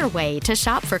better way to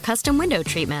shop for custom window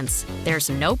treatments. There's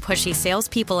no pushy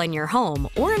salespeople in your home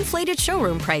or inflated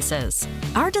showroom prices.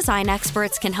 Our design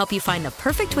experts can help you find the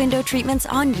perfect window treatments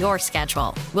on your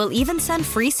schedule. We'll even send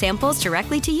free samples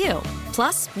directly to you.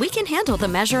 Plus, we can handle the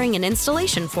measuring and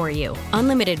installation for you.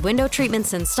 Unlimited window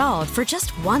treatments installed for just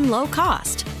one low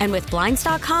cost. And with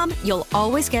Blinds.com, you'll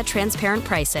always get transparent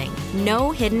pricing.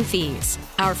 No hidden fees.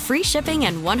 Our free shipping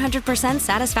and 100%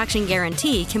 satisfaction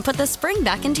guarantee can put the spring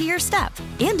back into your step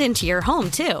and into your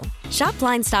home, too. Shop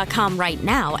Blinds.com right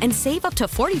now and save up to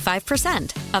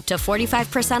 45%. Up to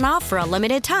 45% off for a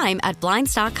limited time at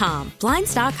Blinds.com.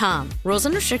 Blinds.com. Rules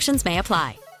and restrictions may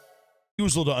apply.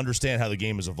 Usual to understand how the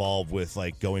game has evolved with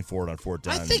going for it on 4th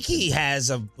down. I think he has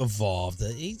evolved.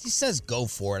 He says go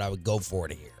for it. I would go for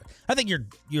it here. I think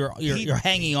you're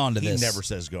hanging on to this. He never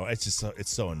says go. It's just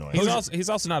it's so annoying. He's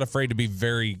also not afraid to be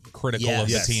very critical of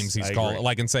the teams he's called,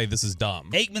 and say this is dumb.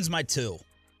 Aikman's my 2.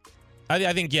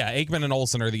 I think Aikman and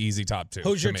Olsen are the easy top 2.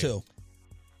 Who's your 2?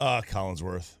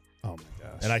 Collinsworth. Oh my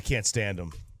gosh. And I can't stand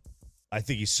him. I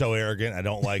think he's so arrogant. I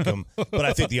don't like him. But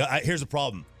I think here's the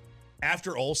problem.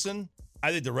 After Olsen,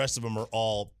 I think the rest of them are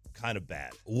all kind of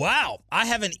bad. Wow. I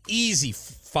have an easy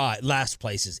 5. Last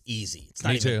place is easy. It's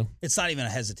not Me too. It's not even a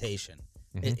hesitation.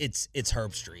 Mm-hmm. It's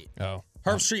Herb Street. Oh.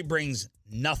 Herb Street brings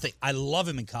nothing. I love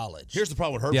him in college. Here's the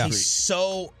problem with Herb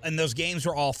Street. And those games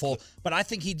were awful, but I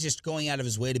think he's just going out of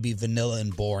his way to be vanilla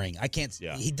and boring.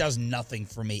 He does nothing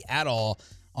for me at all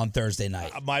on Thursday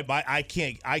night.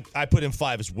 I put him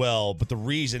 5 as well, but the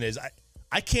reason is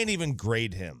I can't even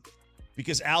grade him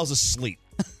because Al's asleep.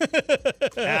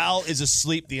 Al is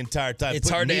asleep the entire time. It's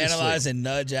hard to analyze and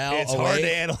nudge Al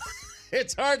away.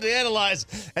 It's hard to analyze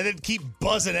and then keep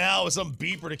buzzing Al with some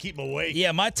beeper to keep him awake.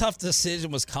 Yeah, my tough decision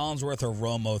was Collinsworth or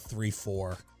Romo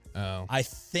 3-4. Oh. I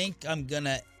think I'm going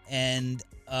to end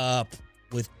up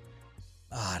with,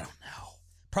 I don't know,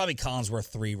 probably Collinsworth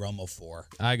 3, Romo 4.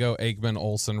 I go Aikman,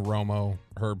 Olsen, Romo,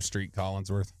 Herb Street,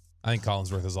 Collinsworth. I think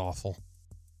Collinsworth is awful.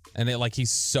 And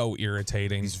he's so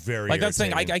irritating. He's very that's the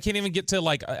thing. irritating. I can't even get to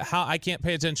how I can't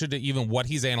pay attention to even what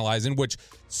he's analyzing, which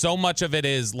so much of it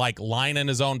is lying in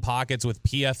his own pockets with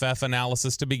PFF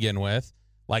analysis to begin with.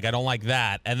 I don't like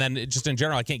that. And then just in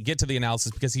general, I can't get to the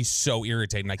analysis because he's so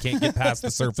irritating. I can't get past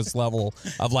the surface level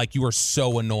of you are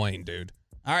so annoying, dude.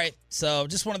 All right, so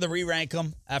just wanted to re-rank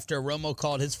them after Romo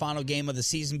called his final game of the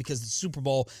season because the Super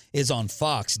Bowl is on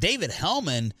Fox. David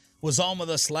Hellman was on with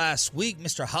us last week,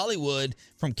 Mr. Hollywood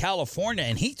from California,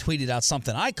 and he tweeted out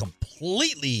something I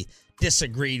completely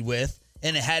disagreed with.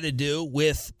 and it had to do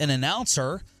with an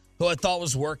announcer who I thought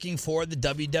was working for the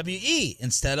WWE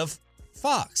instead of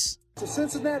Fox. The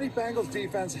Cincinnati Bengals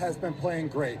defense has been playing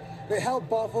great. They held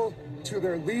Buffalo to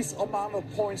their least amount of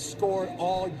points scored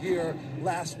all year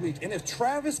last week. And if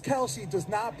Travis Kelce does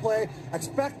not play,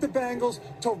 expect the Bengals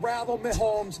to rattle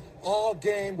Mahomes all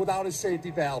game without his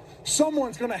safety valve.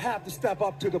 Someone's going to have to step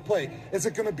up to the plate. Is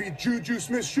it going to be Juju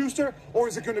Smith-Schuster or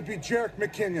is it going to be Jerick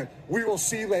McKinnon? We will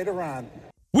see later on.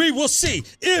 We will see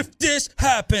if this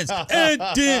happens. And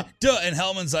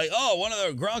Hellman's like, oh, one of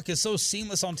the Gronk is so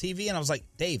seamless on TV. And I was like,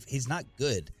 Dave, he's not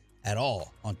good at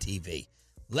all on TV.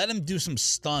 Let him do some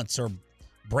stunts or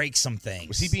break some things.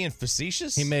 Was he being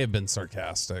facetious? He may have been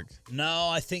sarcastic. No,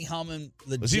 I think Hellman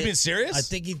legit. Was he being serious? I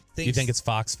think he thinks. You think it's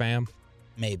Fox fam?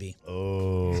 Maybe.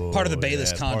 Oh. Part of the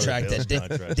Bayless contract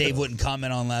that Dave wouldn't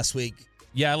comment on last week.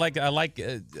 Yeah, I like.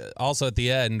 Also at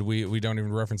the end, we don't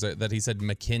even reference it that he said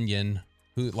McKinnon.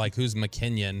 Who's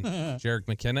McKinnon? Jerick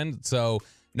McKinnon. So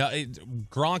no,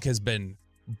 Gronk has been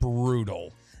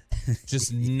brutal,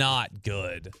 just not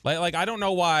good. Like I don't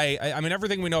know why. I mean,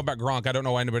 everything we know about Gronk, I don't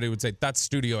know why anybody would say that's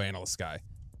studio analyst guy.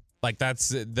 Like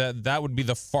that would be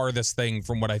the farthest thing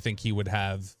from what I think he would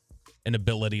have an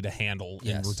ability to handle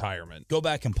in retirement. Go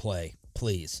back and play,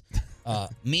 please.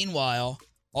 Meanwhile,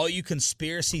 all you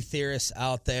conspiracy theorists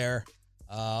out there,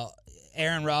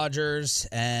 Aaron Rodgers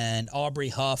and Aubrey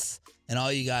Huff. And all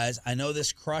you guys, I know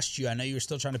this crushed you. I know you were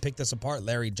still trying to pick this apart,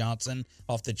 Larry Johnson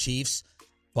off the Chiefs.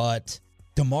 But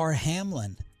Damar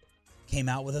Hamlin came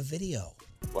out with a video.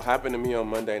 What happened to me on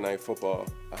Monday Night Football,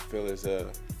 I feel is a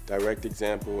direct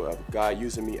example of God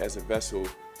using me as a vessel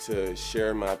to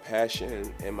share my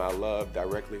passion and my love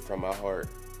directly from my heart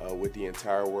with the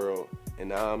entire world. And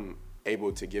now I'm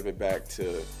able to give it back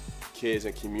to kids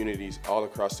and communities all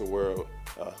across the world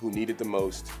who need it the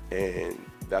most. And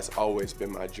that's always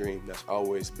been my dream. That's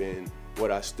always been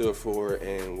what I stood for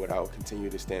and what I will continue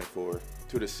to stand for.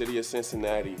 To the city of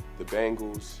Cincinnati, the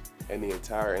Bengals, and the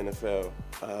entire NFL,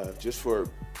 just for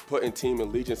putting team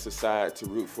allegiance aside to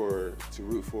root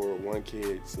for one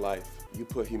kid's life. You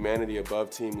put humanity above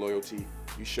team loyalty.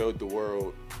 You showed the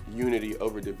world unity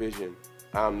over division.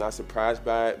 I'm not surprised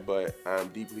by it, but I'm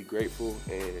deeply grateful,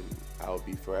 and I'll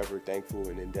be forever thankful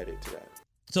and indebted to that.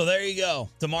 So there you go.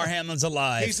 Damar Hamlin's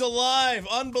alive. He's alive.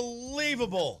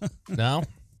 Unbelievable. No,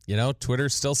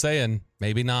 Twitter's still saying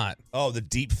maybe not. Oh, the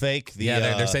deep fake.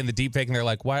 They're saying the deep fake, and they're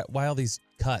like, why all these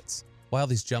cuts? Why all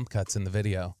these jump cuts in the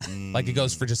video? Like it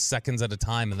goes for just seconds at a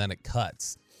time, and then it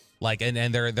cuts. Like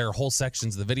and there are whole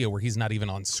sections of the video where he's not even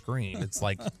on screen. It's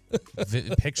like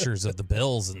pictures of the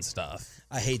Bills and stuff.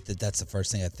 I hate that. That's the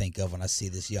first thing I think of when I see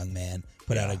this young man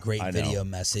put out a great video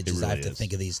message. It really I have to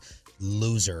think of these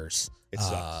losers.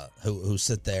 Who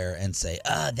sit there and say,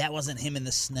 that wasn't him in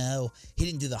the snow. He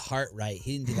didn't do the heart right.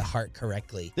 He didn't do the heart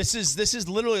correctly. This is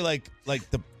literally like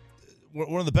the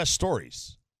one of the best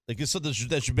stories. Like it's something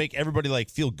that should make everybody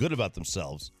feel good about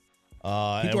themselves.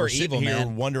 People are evil, here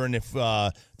man. Wondering if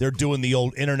they're doing the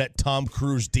old internet Tom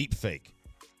Cruise deep fake.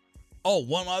 Oh,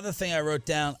 one other thing I wrote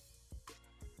down.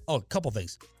 Oh, a couple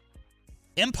things.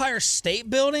 Empire State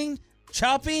Building,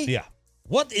 Choppy? Yeah.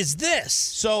 What is this?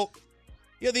 So,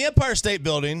 the Empire State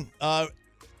Building,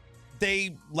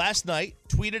 they last night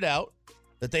tweeted out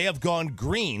that they have gone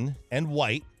green and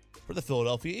white for the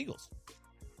Philadelphia Eagles,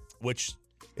 which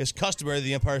is customary.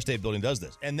 The Empire State Building does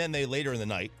this. And then they later in the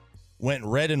night went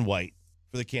red and white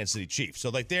for the Kansas City Chiefs.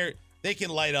 So they can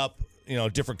light up,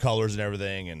 different colors and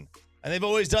everything. And they've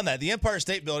always done that. The Empire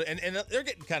State Building, and they're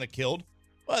getting kind of killed.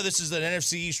 Well, this is an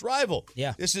NFC East rival.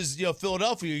 Yeah. This is,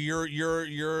 Philadelphia.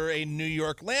 You're a New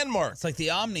York landmark. It's like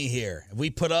the Omni here. We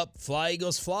put up Fly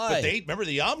Eagles Fly. But remember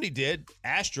the Omni did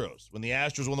Astros. When the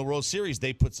Astros won the World Series,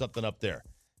 they put something up there.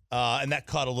 And that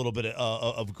caught a little bit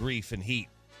of grief and heat.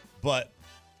 But,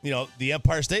 the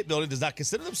Empire State Building does not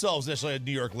consider themselves necessarily a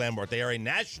New York landmark. They are a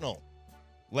national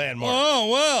landmark. Oh,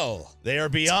 well. They are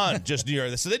beyond just New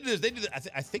York. So they did this.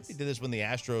 I think they did this when the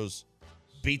Astros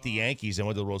beat the Yankees and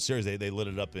went to the World Series. They lit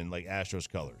it up in Astros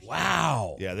colors.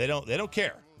 Wow. Yeah, they don't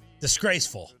care.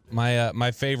 Disgraceful.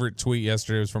 My favorite tweet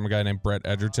yesterday was from a guy named Brett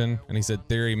Edgerton, and he said,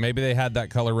 "Theory, maybe they had that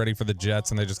color ready for the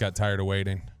Jets and they just got tired of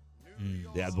waiting."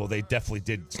 Yeah, well, they definitely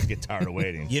did get tired of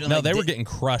waiting. They were getting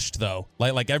crushed though.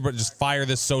 Like everybody just fire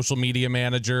this social media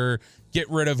manager, get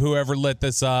rid of whoever lit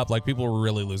this up. Like people were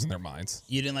really losing their minds.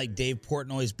 You didn't like Dave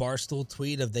Portnoy's Barstool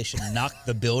tweet of they should knock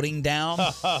the building down,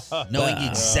 knowing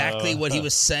exactly what he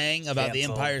was saying about the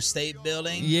Empire State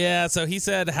Building? Yeah, so he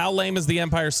said, how lame is the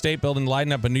Empire State Building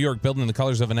lighting up a New York building in the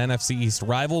colors of an NFC East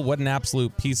rival? What an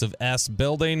absolute piece of S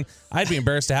building. I'd be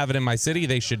embarrassed to have it in my city.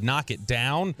 They should knock it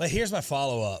down. But here's my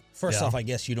follow-up. First off, I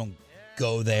guess you don't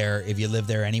go there if you live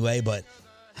there anyway, but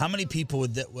how many people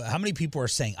are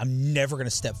saying, I'm never going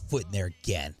to step foot in there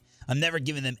again? I'm never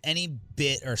giving them any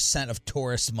bit or cent of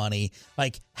tourist money.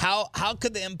 Like, how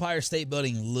could the Empire State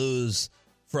Building lose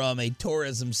from a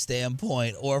tourism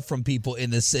standpoint or from people in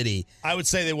the city? I would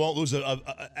say they won't lose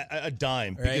a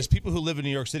dime, right? Because people who live in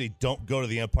New York City don't go to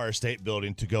the Empire State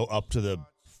Building to go up to the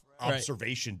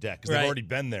observation deck because they've already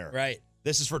been there. Right.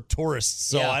 This is for tourists,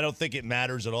 so I don't think it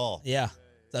matters at all. Yeah.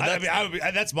 So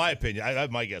that's my opinion. I have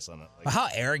my guess on it. But how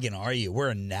arrogant are you? We're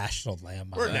a national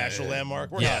landmark. We're a national landmark.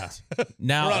 We're not.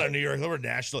 Now, we're not in New York. We're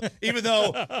national. Even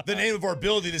though the name of our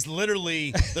building is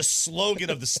literally the slogan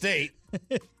of the state.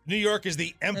 New York is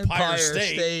the Empire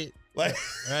State. Like,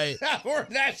 right. We're a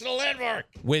national landmark.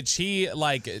 Which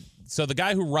so the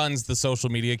guy who runs the social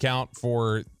media account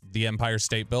for the Empire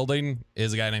State Building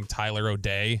is a guy named Tyler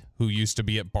O'Day, who used to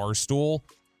be at Barstool.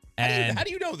 And how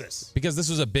do you know this? Because this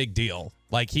was a big deal.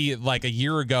 Like a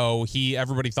year ago,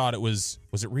 everybody thought was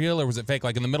it real or was it fake?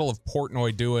 Like in the middle of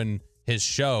Portnoy doing his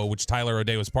show, which Tyler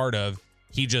O'Day was part of,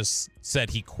 he just said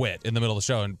he quit in the middle of the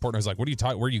show. And Portnoy's like, "What are you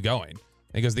talking? Where are you going?" And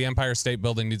he goes, "The Empire State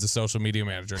Building needs a social media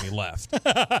manager," and he left.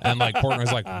 And like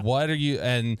Portnoy's like, "What are you?"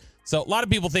 And so a lot of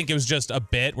people think it was just a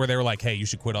bit where they were like, "Hey, you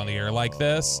should quit on the air like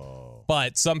this."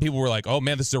 But some people were like, "Oh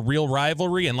man, this is a real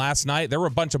rivalry." And last night there were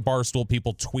a bunch of Barstool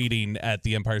people tweeting at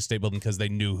the Empire State Building because they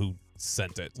knew who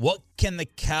sent it. What can the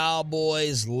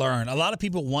Cowboys learn? A lot of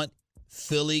people want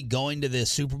Philly going to the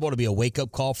Super Bowl to be a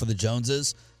wake-up call for the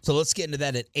Joneses. So let's get into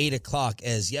that at 8 o'clock,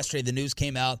 as yesterday the news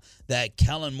came out that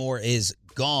Kellen Moore is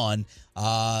gone.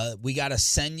 We got to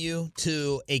send you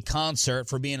to a concert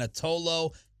for being a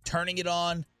Tolo, turning it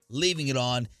on, leaving it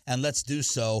on, and let's do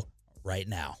so right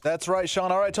now. That's right,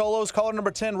 Sean. All right, Tolos, caller number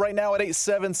 10 right now at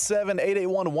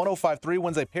 877-881-1053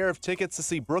 wins a pair of tickets to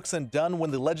see Brooks and Dunn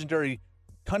when the legendary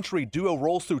country duo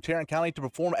rolls through Tarrant County to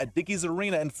perform at Dickies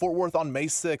Arena in Fort Worth on May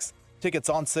 6th. Tickets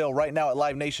on sale right now at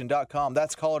livenation.com.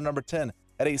 That's caller number 10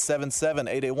 at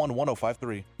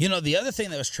 877-881-1053. You know, the other thing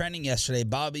that was trending yesterday,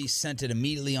 Bobby sent it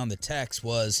immediately on the text,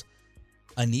 was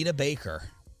Anita Baker.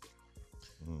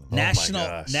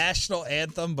 National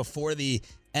anthem before the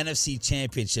NFC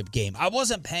Championship game. I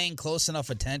wasn't paying close enough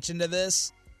attention to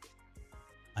this.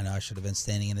 I know I should have been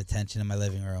standing in attention in my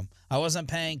living room. I wasn't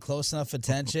paying close enough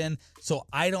attention, so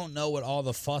I don't know what all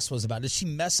the fuss was about. Did she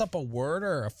mess up a word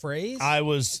or a phrase? I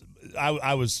was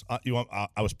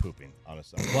pooping,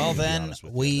 honestly. Well, then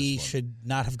we should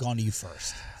not have gone to you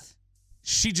first.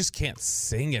 She just can't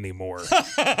sing anymore.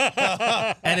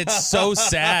 And it's so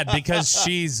sad because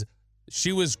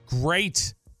she was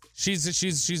great.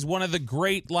 She's one of the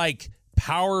great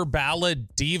power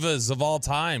ballad divas of all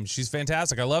time. She's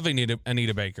fantastic. I love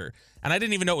Anita Baker. And I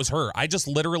didn't even know it was her. I just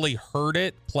literally heard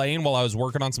it playing while I was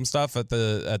working on some stuff at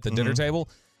the dinner table.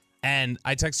 And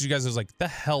I texted you guys. I was like, the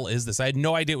hell is this? I had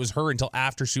no idea it was her until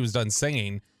after she was done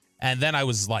singing. And then I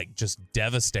was just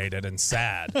devastated and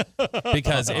sad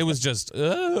because it was just,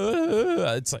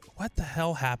 it's like, what the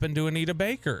hell happened to Anita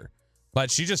Baker? But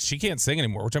she can't sing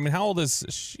anymore, which, I mean, how old is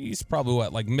she's probably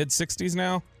what, mid-60s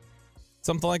now?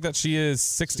 Something like that. She is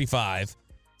 65.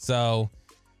 So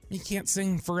you can't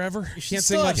sing forever. You can't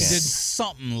sing like you did.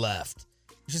 Something left.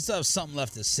 You should still have something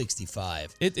left at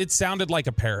 65. It sounded like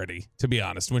a parody, to be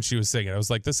honest, when she was singing. I was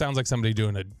like, this sounds like somebody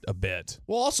doing a bit.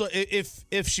 Well, also,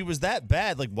 if she was that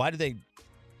bad, why did they,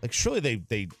 surely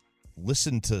they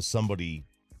listened to somebody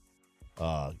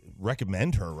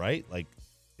recommend her, right?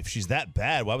 If she's that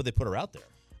bad, why would they put her out there?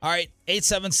 All right,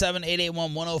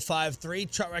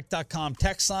 877-881-1053, truckwreck.com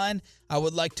text line. I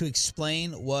would like to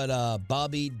explain what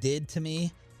Bobby did to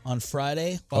me on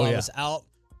Friday while I was out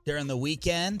during the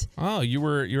weekend. Oh,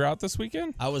 you're out this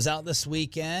weekend? I was out this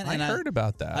weekend. I heard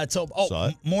about that. I told,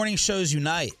 Morning Shows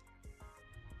Unite.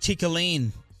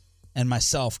 Chicaline and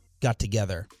myself got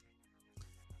together.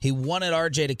 He wanted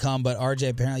RJ to come, but RJ,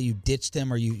 apparently you ditched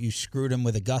him or you screwed him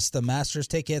with Augusta Masters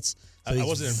tickets. So I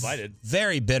wasn't invited.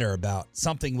 Very bitter about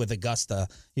something with Augusta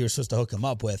you were supposed to hook him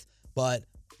up with. But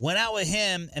went out with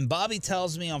him, and Bobby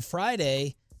tells me on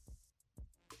Friday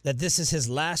that this is his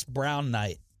last brown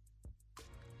night.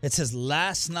 It's his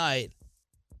last night.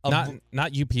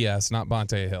 Not UPS, not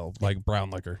Bonte Hill, like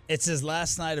brown liquor. It's his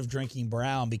last night of drinking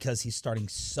brown because he's starting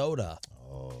soda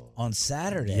on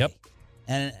Saturday. Yep.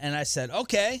 And I said,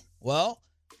 okay, well,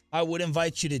 I would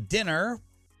invite you to dinner,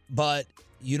 but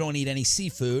you don't eat any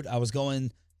seafood. I was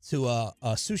going to a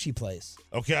sushi place.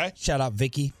 Okay. Shout out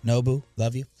Vicky, Nobu,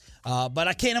 love you. But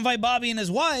I can't invite Bobby and his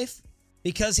wife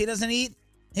because he doesn't eat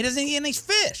any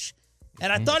fish.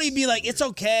 And I thought he'd be like, it's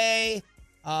okay.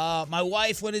 My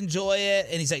wife would enjoy it.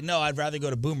 And he's like, no, I'd rather go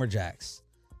to Boomer Jacks.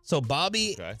 So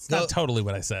Bobby, It's not totally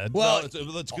what I said. Well, it's a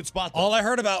good spot, though. All I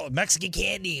heard about Mexican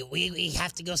candy. We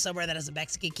have to go somewhere that has a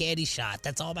Mexican candy shot.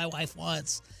 That's all my wife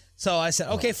wants. So I said,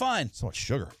 okay, fine. So much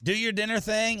sugar. Do your dinner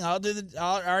thing. I'll do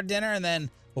our dinner, and then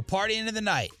we'll party into the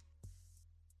night.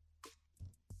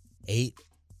 8,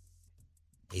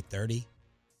 8:30,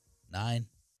 9,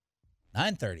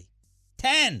 9:30,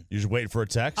 10. You're just waiting for a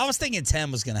text? I was thinking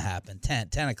 10 was going to happen. 10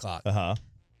 o'clock. Uh-huh.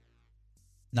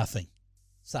 Nothing.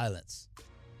 Silence.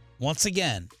 Once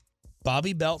again,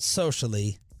 Bobby Belt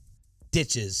socially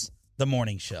ditches the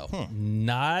morning show.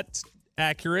 Not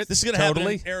accurate. This is going to happen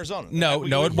in Arizona. No,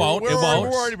 it won't. We're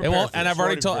already prepared It won't. for And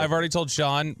this. I've already told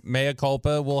Sean, mea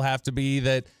culpa will have to be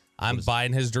that I'm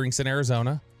buying his drinks in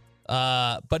Arizona.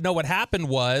 But no, what happened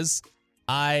was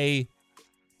I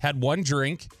had one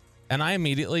drink and I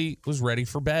immediately was ready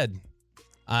for bed.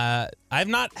 I've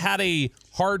not had a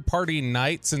hard partying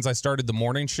night since I started the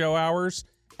morning show hours,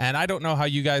 and I don't know how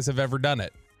you guys have ever done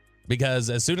it.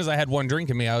 Because as soon as I had one drink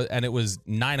in me, and it was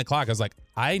 9 o'clock, I was like,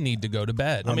 I need to go to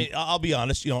bed. I mean, I'll be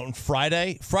honest. On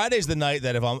Friday's the night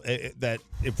that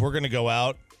if we're gonna go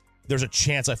out, there's a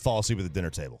chance I fall asleep at the dinner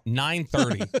table.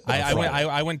 9:30.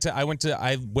 I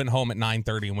went home at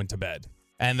 9:30 and went to bed,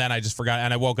 and then I just forgot,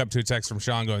 and I woke up to a text from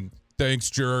Sean going, "Thanks,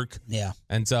 jerk." Yeah.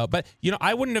 And so, but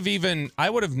I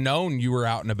would have known you were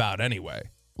out and about anyway.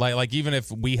 Like even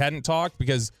if we hadn't talked,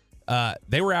 because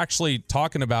they were actually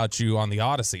talking about you on the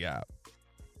Odyssey app.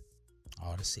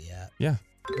 Odyssey app. Yeah.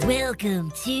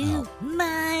 Welcome to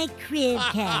My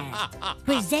Cribcast,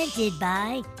 presented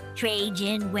by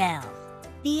Trajan Wealth.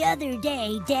 The other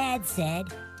day, Dad said,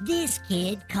 this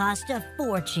kid cost a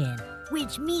fortune,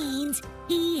 which means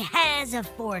he has a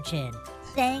fortune,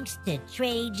 thanks to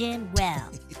Trajan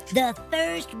Wealth. The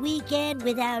first weekend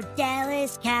without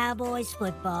Dallas Cowboys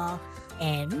football,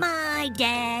 and my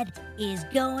dad is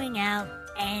going out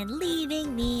and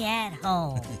leaving me at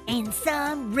home. And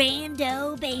some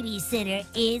rando babysitter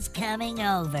is coming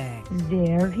over.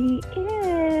 There he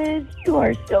is. You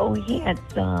are so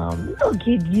handsome. Look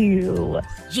at you.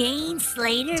 Jane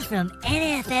Slater from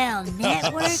NFL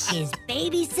Network is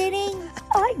babysitting.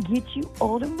 I get you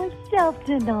all to myself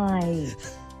tonight.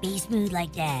 Be smooth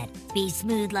like that. Be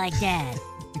smooth like that.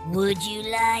 Would you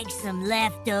like some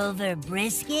leftover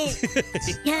brisket?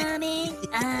 Coming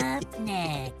up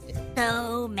next,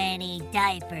 so many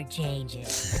diaper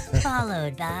changes,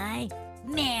 followed by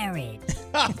marriage.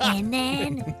 And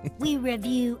then we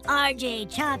review R.J.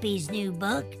 Choppy's new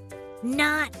book,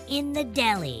 Not in the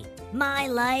Deli, My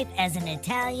Life as an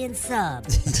Italian Sub,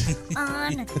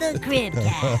 on the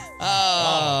Cribcast.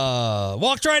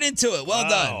 Walked right into it. Well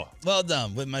done. Well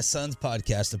done. With my son's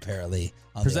podcast, apparently.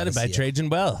 Presented by Trajan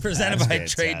Wealth. Presented by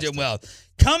Trajan Wealth.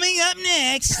 Coming up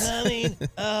next.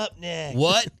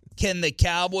 What can the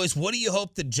Cowboys, what do you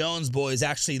hope the Jones boys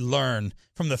actually learn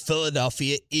from the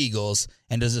Philadelphia Eagles?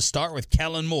 And does it start with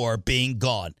Kellen Moore being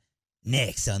gone?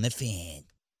 Next on The Fan.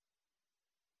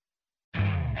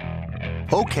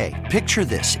 Okay, picture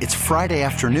this. It's Friday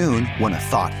afternoon when a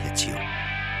thought hits you.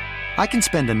 I can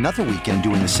spend another weekend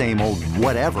doing the same old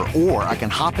whatever, or I can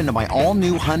hop into my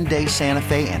all-new Hyundai Santa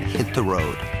Fe and hit the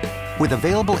road. With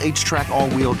available H-Track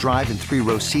all-wheel drive and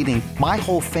 3-row seating, my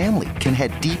whole family can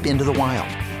head deep into the wild.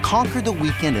 Conquer the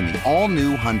weekend in the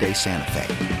all-new Hyundai Santa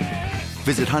Fe.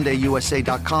 Visit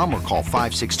HyundaiUSA.com or call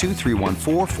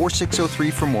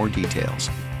 562-314-4603 for more details.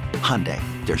 Hyundai,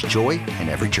 there's joy in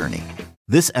every journey.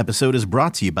 This episode is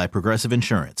brought to you by Progressive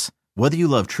Insurance. Whether you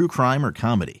love true crime or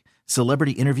comedy,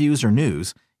 celebrity interviews or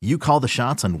news, you call the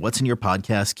shots on what's in your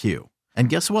podcast queue. And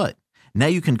guess what? Now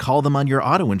you can call them on your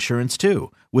auto insurance too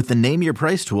with the Name Your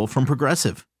Price tool from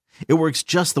Progressive. It works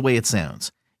just the way it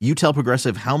sounds. You tell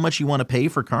Progressive how much you want to pay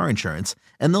for car insurance,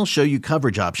 and they'll show you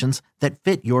coverage options that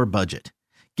fit your budget.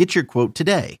 Get your quote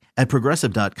today at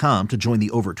Progressive.com to join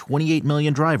the over 28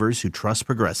 million drivers who trust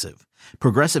Progressive.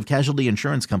 Progressive Casualty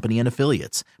Insurance Company and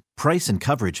Affiliates. Price and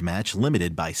coverage match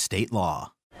limited by state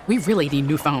law. We really need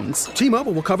new phones.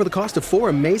 T-Mobile will cover the cost of 4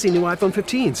 amazing new iPhone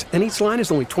 15s, and each line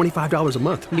is only $25 a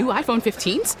month. New iPhone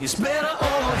 15s? It's better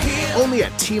over here. Only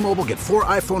at T-Mobile, get 4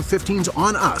 iPhone 15s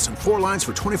on us and 4 lines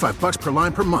for $25 per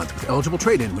line per month with eligible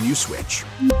trade-in when you switch.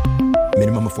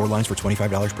 Minimum of 4 lines for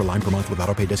 $25 per line per month with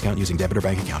autopay discount using debit or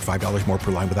bank account. $5 more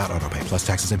per line without autopay, plus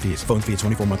taxes and fees. Phone fee at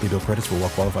 24 monthly bill credits for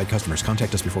well-qualified customers.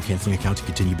 Contact us before canceling account to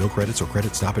continue bill credits or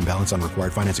credit stop and balance on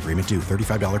required finance agreement due.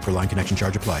 $35 per line connection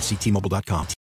charge applies. See T-Mobile.com.